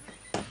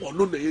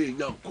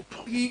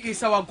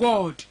is our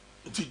God.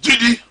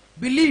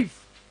 Believe.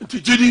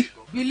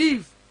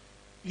 Believe.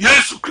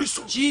 Yesu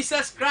Christ.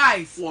 Jesus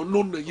Christ.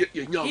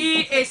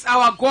 He is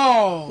our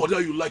God.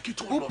 Whether you like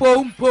it or not.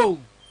 Umpo.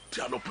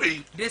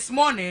 This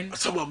morning.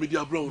 Yes,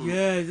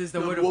 this is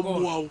the word of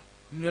God.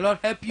 May the Lord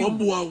help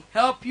you.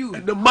 Help you.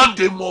 And the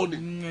Monday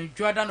morning.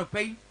 Jordan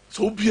pay.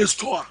 So be a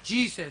store.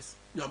 Jesus.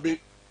 I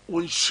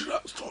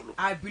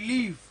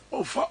believe.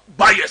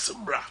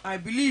 I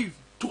believe.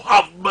 To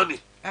have money.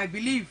 I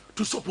believe.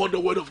 To support the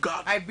word of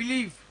God. I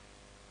believe.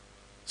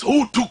 So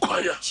who took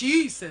choir?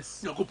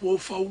 Jesus.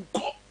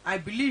 I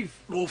believe.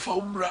 In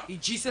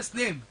Jesus'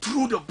 name.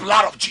 Through the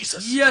blood of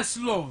Jesus. Yes,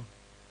 Lord.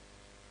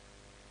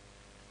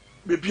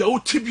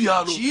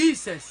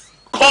 Jesus.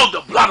 Call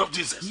the blood of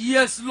Jesus.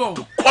 Yes, Lord.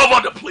 To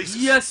cover the places.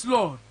 Yes,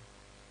 Lord.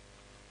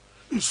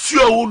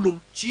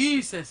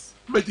 Jesus.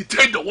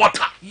 Meditate the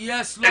water.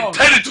 Yes, Lord. And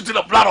turn it to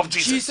the blood of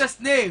Jesus. Jesus'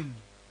 name.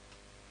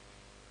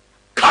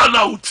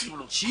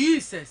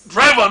 Jesus.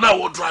 Driver now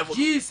will drive.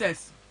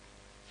 Jesus.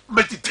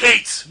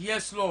 Meditate.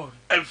 Yes, Lord.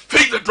 And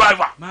feed the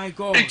driver. My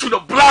God. Into the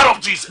blood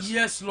of Jesus.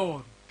 Yes,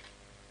 Lord.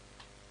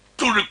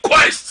 To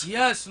request.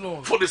 Yes,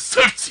 Lord. For the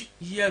safety.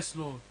 Yes,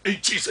 Lord. In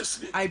Jesus'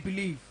 name. I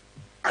believe.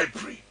 I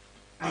pray.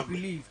 I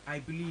believe. I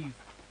believe.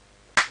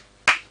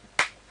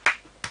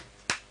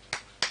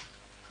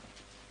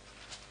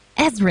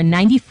 Ezra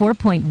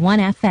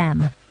 94.1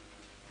 FM.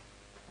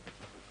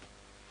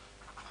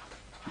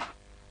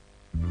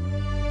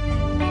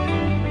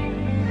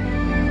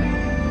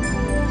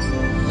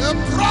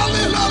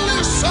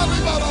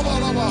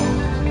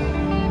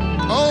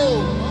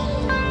 Oh,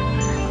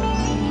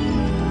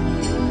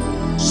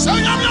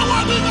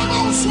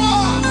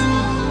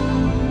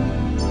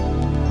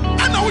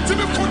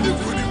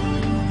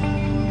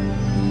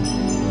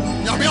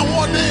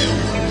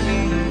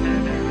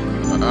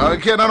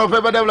 okay, nano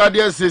paper devil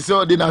idea says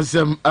so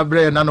dinasem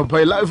abre nano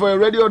pay live for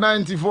radio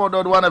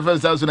 94.1 FM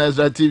South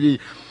Ezra TV.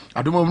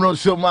 I don't know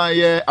so my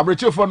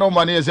abre for no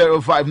money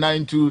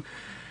 0592.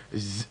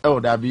 Oh,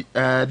 that be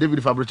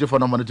David Fabrice for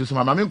no money to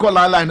some. I mean, call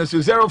line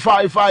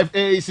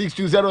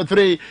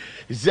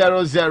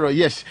 0558620300.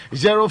 Yes,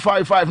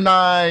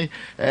 0559.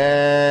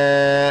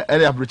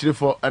 Any abre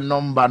for a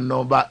number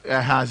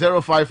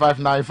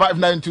 0559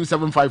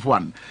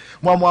 592751.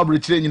 One more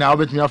abre in now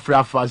bet me a free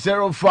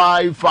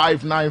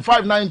 0559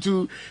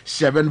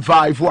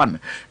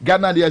 592751.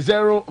 Ghana the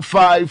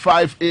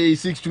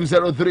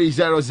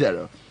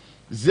 0558620300.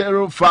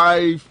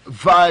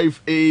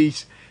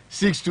 0558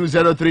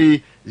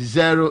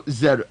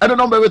 620300. And the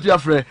number with your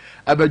friend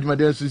about my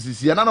dear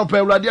Susie. And I don't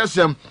pay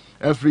radiation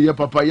every year,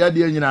 Papa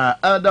Yadi,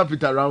 Elder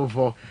Peter Rauf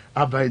for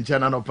Abba in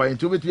China. No paying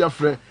to with your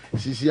friend.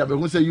 Sisi, I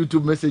will say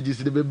YouTube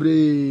messages the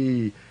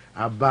baby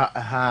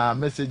about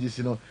messages,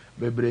 you know,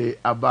 baby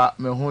about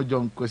me home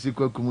John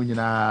Kosiko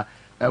Kumunina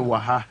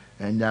Ewaha.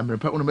 And I'm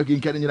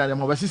making Kenyan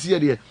and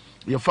Sisi,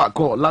 your fat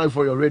call live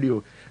for your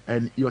radio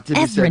and your TV.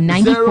 Ezra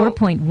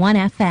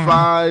 94.1 FM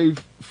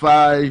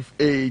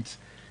 558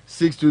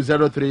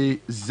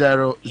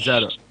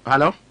 620300.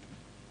 Hello?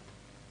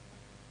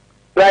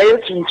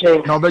 Yesu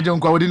Nnkyen. No, Bejo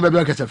Nkwa, we didn't be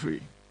able to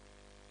free.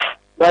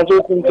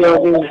 Yesu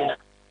Nnkyen.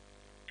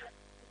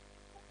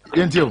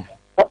 Didn't you?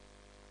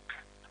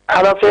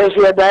 I'm a first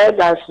year diet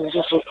dancing.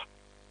 So,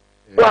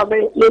 I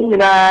mean, you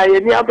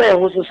know,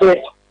 who's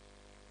say,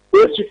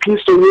 Yesu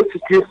Christ,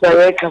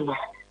 I come.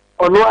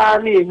 On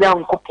one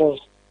young couple.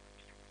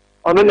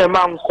 On a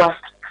man,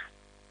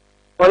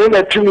 on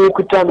a tree,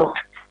 Kutano.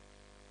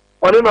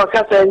 On no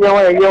kasa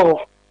enye yo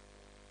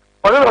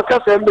on no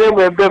kasa embre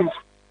mbem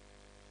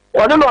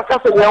on no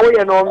kasa ya wo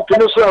ye no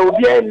ntino so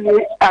obi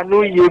ani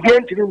anu ye bi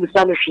ntini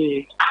musa no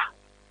hwe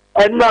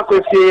en na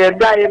ko se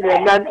da ye me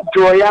na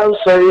joya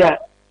nsori a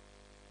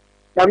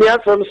na me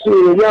asam so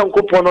ye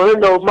nkopon no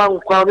no man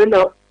kwa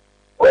no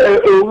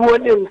ewu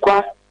ni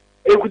nkwa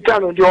ekuta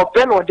no de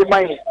open no de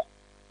man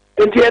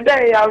enti e da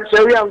ye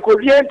nsori a nko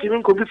bi ntini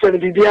nko bi fe no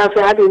bibi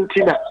asa ade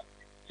ntina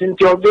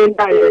nti obi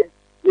nda ye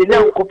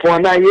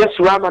Kupon, yes,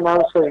 Raman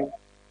answering.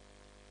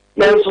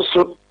 Nanso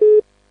so,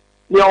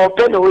 you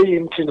open away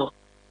into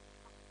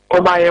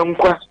or my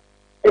uncle.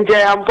 And I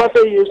am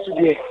passing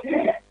yesterday.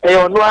 They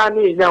are no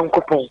any young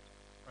coupon.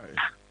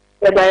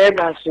 And I am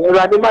asking,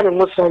 rather than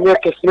most of your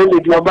case, maybe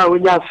do about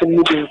when you have seen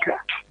me.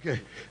 Okay,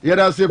 yeah,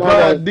 that's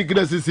a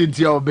dignity is in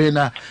your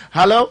bena.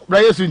 Hello,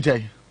 Yesu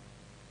Nnkyen.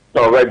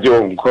 No, but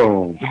you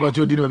come. But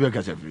you didn't make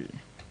a free.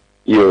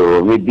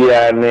 You, me,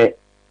 dear,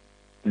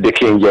 the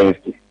King James.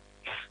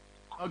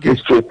 Okay.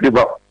 It's strictly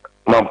about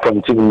my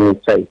continuing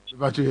site.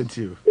 About you and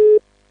you.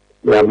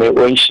 Yeah, me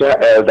one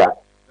share elder.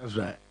 That's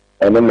right.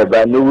 And then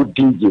the new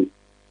DJ,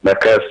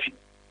 McCarthy.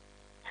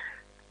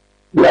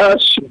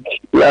 Last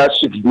week,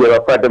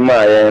 the father,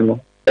 my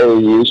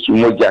used to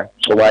Moja,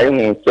 so I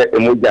won't set a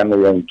Moja no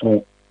one.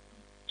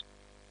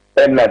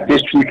 And that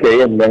this week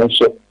I am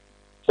mentioned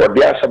for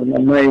the answer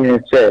my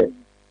said,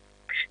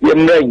 you're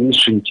not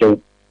used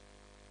to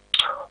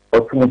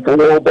but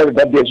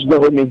that there's no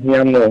one in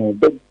here, no.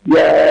 But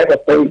yeah, the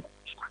point,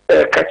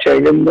 catch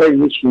a young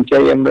man,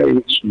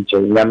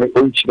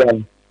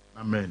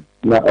 Amen.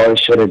 Now, all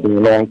should have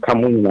been long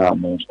coming now,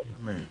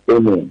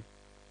 amen.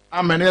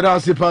 Amen. It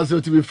also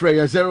possible to be free.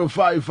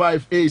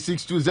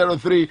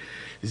 0558620300.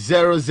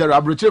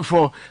 Abroche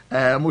for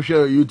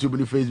Musha YouTube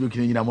and Facebook.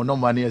 You know, my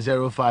number is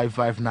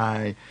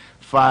 0559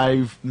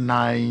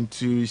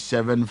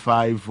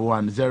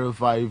 5927551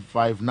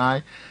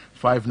 0559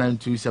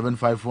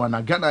 5927551.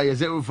 Again, I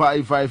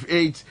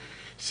 0558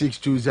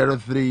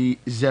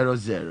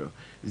 620300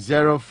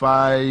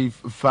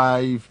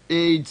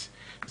 0558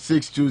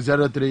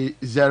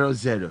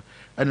 620300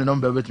 and the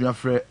number with me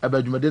afraid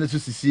about my dinner to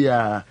see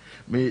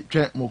me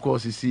check more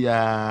course see me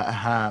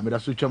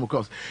that's switch more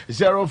course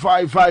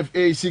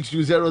 0558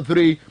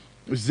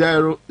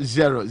 620300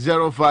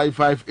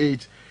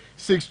 0558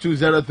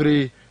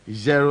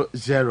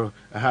 620300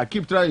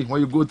 keep trying when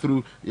you go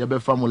through your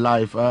best family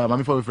life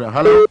mommy for friend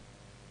hello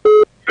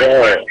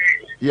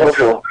yes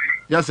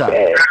yes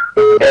sir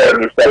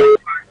Mr.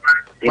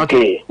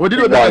 Okay. What did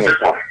you do?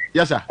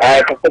 Yes, sir.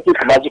 I can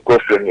take a magical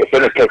film. You're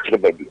going to catch the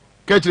baby.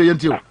 Catch the you.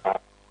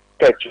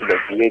 Catch the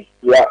baby.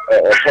 Yeah,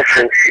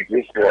 social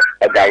this for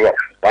a dialogue.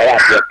 Why are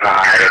you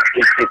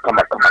come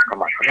on.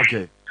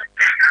 Okay.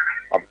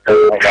 I'm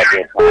going to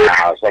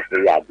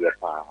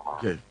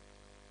okay.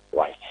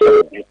 Why? So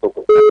you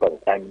focus on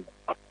time.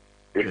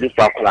 This is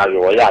papa.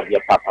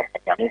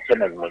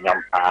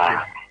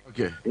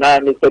 Okay. Now,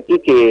 Mr.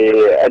 Tiki,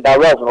 that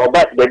was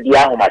about the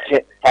young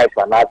machine type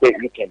and I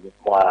think you can be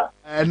more.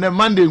 And then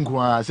Monday,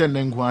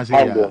 sending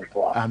Monday,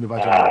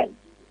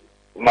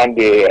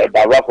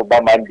 the rough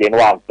about Monday,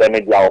 one, then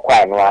you are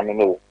quite one,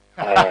 no.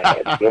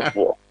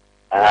 Therefore,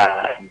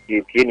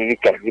 you can.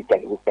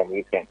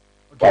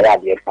 What are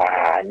the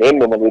name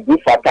when we do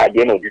for that,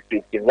 you know, this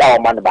is now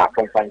man back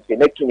from fancy,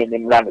 making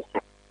him run.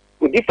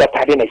 We did for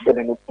that in a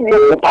sudden.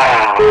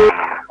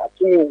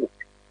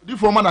 The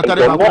former okay.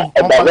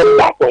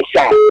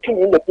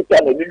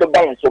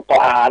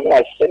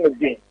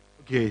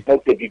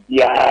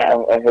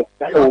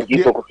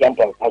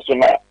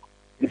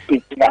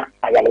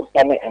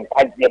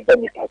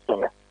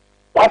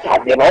 What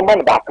are the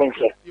Roman background?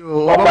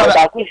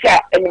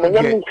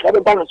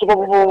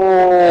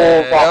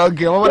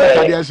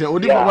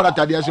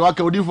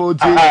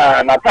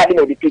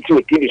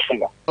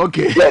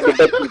 Okay.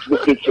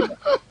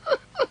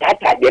 That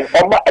I did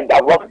and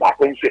the work back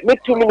when she made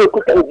 2 minutes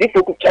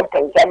difficult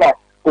champions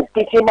who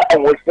pick him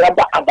and was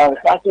rather about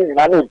starting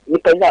money,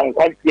 looking and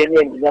quite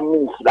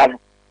young Islam,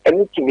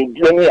 and to be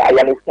doing I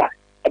understand.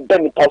 A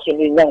very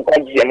personally young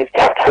quite young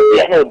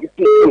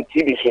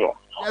TV show.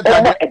 Okay,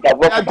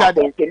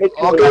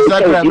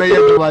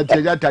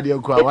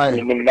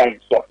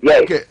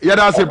 yeah,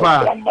 that's it,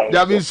 pa.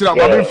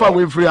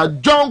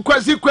 John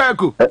Kwesi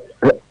Kweku.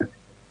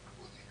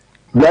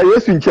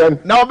 Yesu Nnkyen.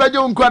 Now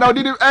bejo nkwa na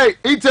odidi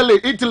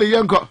Italy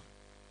yenko.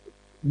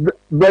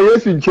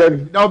 Yesu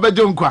Nnkyen. Now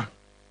bejo nkwa.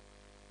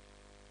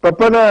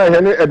 Papa na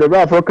hene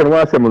edeba afro kan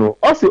wa asem no.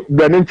 O se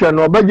Yesu Nnkyen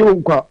no bejo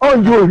nkwa.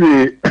 Onjo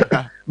hwe.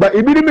 Ba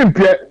ibiri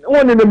mempie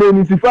woni na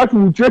meni sifatu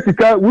wutre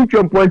sika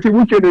wutre mponti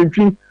wutre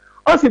nantwi.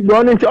 O se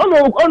Yesu Nnkyen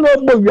ono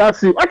bo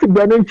wiase. Ati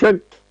Yesu Nnkyen.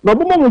 No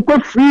bo mo nkwa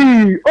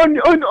free.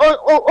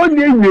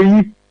 Oni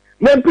eyi.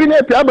 Na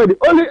mpine pe abadi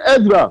only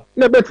Ezra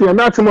na beti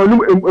na atimo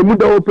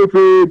emuda wo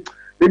pefe.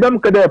 Idam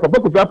kada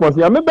papa ku papa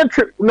ya me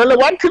betwe na le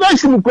wan tira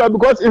shimu kwa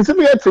because in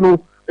simi yet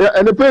no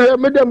and the pay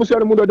me dem so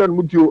mu dodan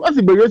mutio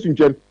asi be Yesu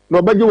Nnkyen na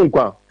obaje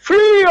wonkwa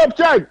free of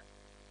charge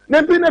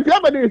na pina pia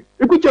bade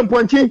ikuche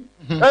mponchi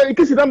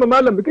ikisi na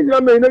malam ikisi na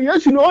me na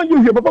Yesu no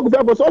onju hwe papa ku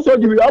papa so so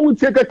jiwi awu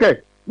tie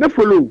keke na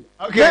follow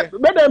okay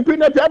be dem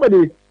pina pia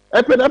bade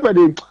pina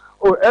bade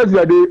o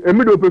Ezra de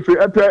emido pefe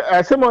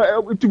asema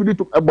itubidi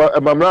to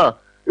mamra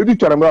Edu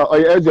Charamra or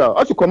Ezra.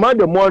 Also command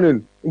the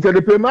morning. Into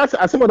the payment,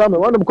 as some of them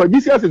want because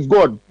Jesus is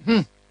God.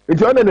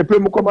 Into under the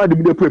payment command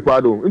the pray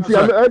pardon. Into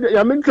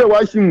Yaminka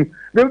washing.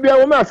 Then be a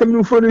woman some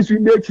new furnace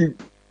with Dechi.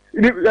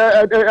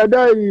 I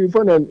die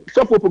for them.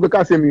 Suffer for the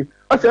Cassimi.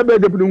 I said, I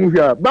better move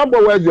here.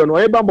 Bambo Wazon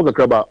or a Bambo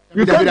Crabba.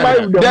 You can't buy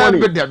the money.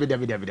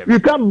 You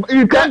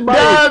can't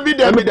buy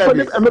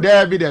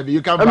David.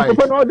 You can't buy.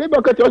 They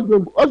bucket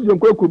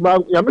husband Koku,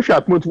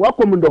 Yamisha,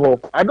 welcome in the hall.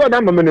 I don't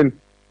have a minute.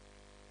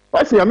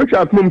 I see a mixture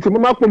of mum to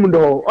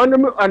Makumdo, on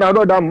the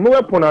another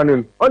weapon on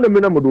the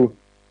Minamudu.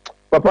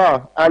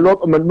 Papa, I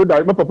love my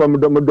papa,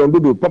 don't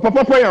do. Papa,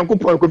 Uncle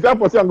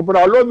Papa,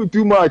 I love you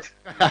too much.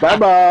 Bye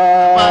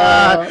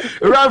bye.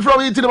 Right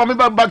from Italy,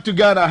 I'm back to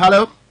Ghana.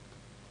 Hello.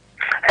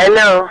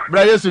 Hello.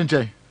 Yesu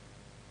Nnkyen.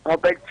 I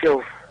bet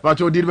you. But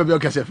you did maybe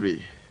okay,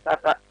 free.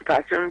 Papa,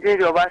 Passion did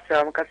your master,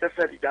 I'm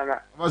Cassafari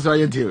Dama. What's I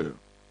into?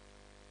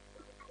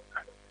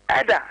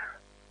 Ada.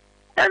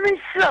 I mean,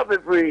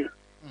 sure, free.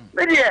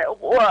 But yeah,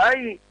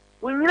 why?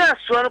 We not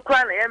swan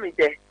crying every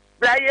day.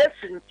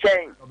 Yesu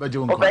Nnkyen.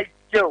 Obey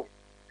Joe.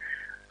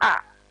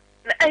 Ah,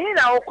 a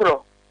hina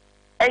okro.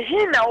 A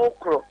hina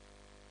okro.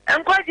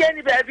 And quite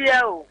any baby.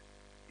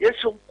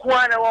 Yesu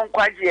Nkwana won't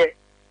quite yet.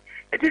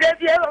 It is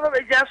every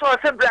ever just saw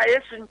some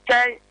Yesu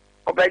Nnkyen.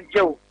 Obey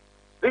Joe.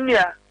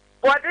 Inya,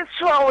 what is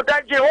so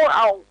that Joe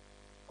out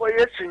for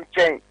Yesu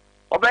Nnkyen?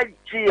 Obey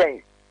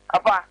G.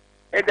 Apa,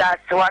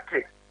 that's what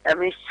I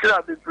mean,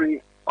 sure be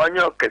free on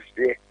your case.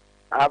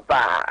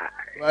 Bye.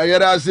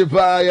 Yada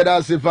sipa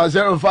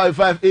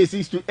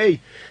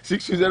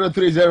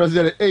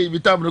 0558628620300.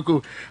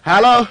 Bitamruku.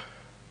 Hello.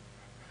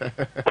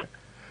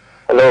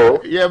 Hello.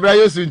 Yeah, bra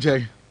Yesu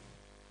Nnkyen.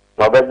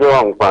 No be do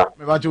onpa.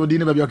 Me ba cho di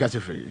ne ba bi o ka se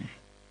free.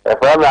 E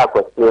fa me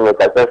akwasi me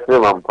ka se free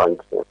man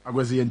point.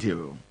 Akwasi yenti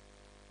o.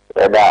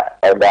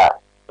 Eda.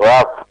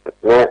 Rauf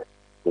ne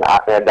na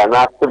eda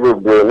na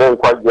tibu ne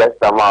nkwa je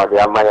sama o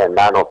dia ma ye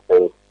na no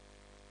fe.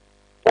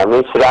 Na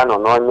me shira no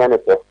no nya ne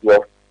kese.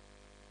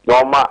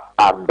 No ma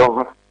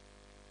adom.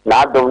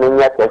 Na adom ne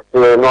nya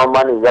kese no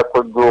ma ne ya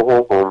kodu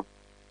honhom.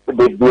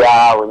 De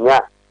bia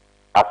onya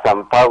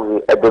asampa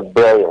wi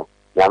edebeye.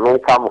 Ya me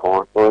kam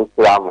ho so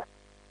ntiam.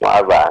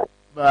 Wa ba.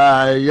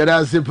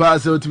 Yada sipa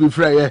so to be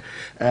free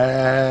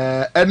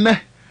enne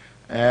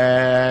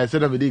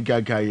said of the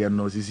gaga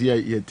no sisi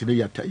ye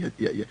tiri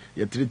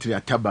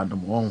ataba no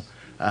mo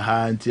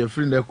aha nti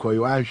friend e koy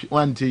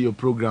one to your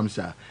programs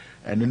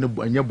and no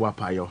anya bo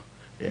apayo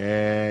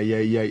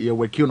ye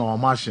working on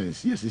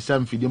machines yes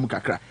some fidim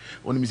kakra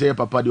oni mi say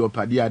papa de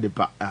opade ade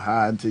pa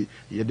aha nti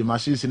ye the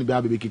machines ni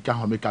bia be kika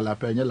ho me kala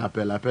pa nya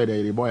lapel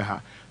de boy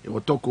ha e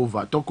talk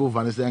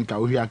over ne say nka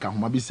ohia ka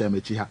homa bi se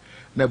mechi ha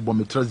na bo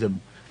me trozem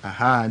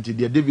aha nti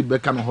de David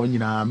beka no ho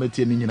nyina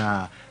metie ni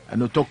nyina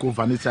no talk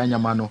over ne say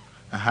nyama no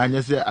aha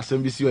nya say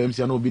asem bi si o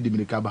MC na obi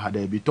dimirika ba ha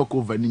da bi talk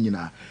over ni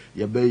nyina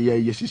ye be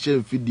ye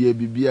hihye fidie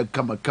bibia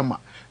kama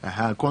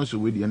aha konso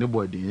we de ne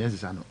boy de nya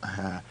sisa no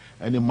aha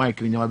any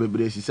mic ni nyama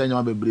bebre sisa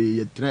nyama bebre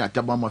ye tren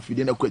ataba ma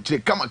fidie na kwachire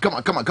kama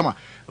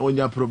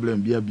onya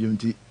problem bia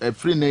nti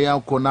free na ya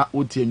kona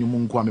otie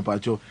nwum nko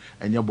amepacho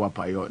enye bo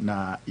apayo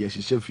na ye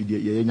hihye fidie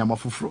ye nyama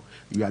foforo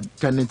we are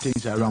turning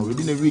things around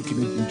within a week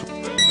into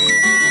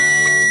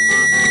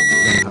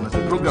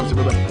programs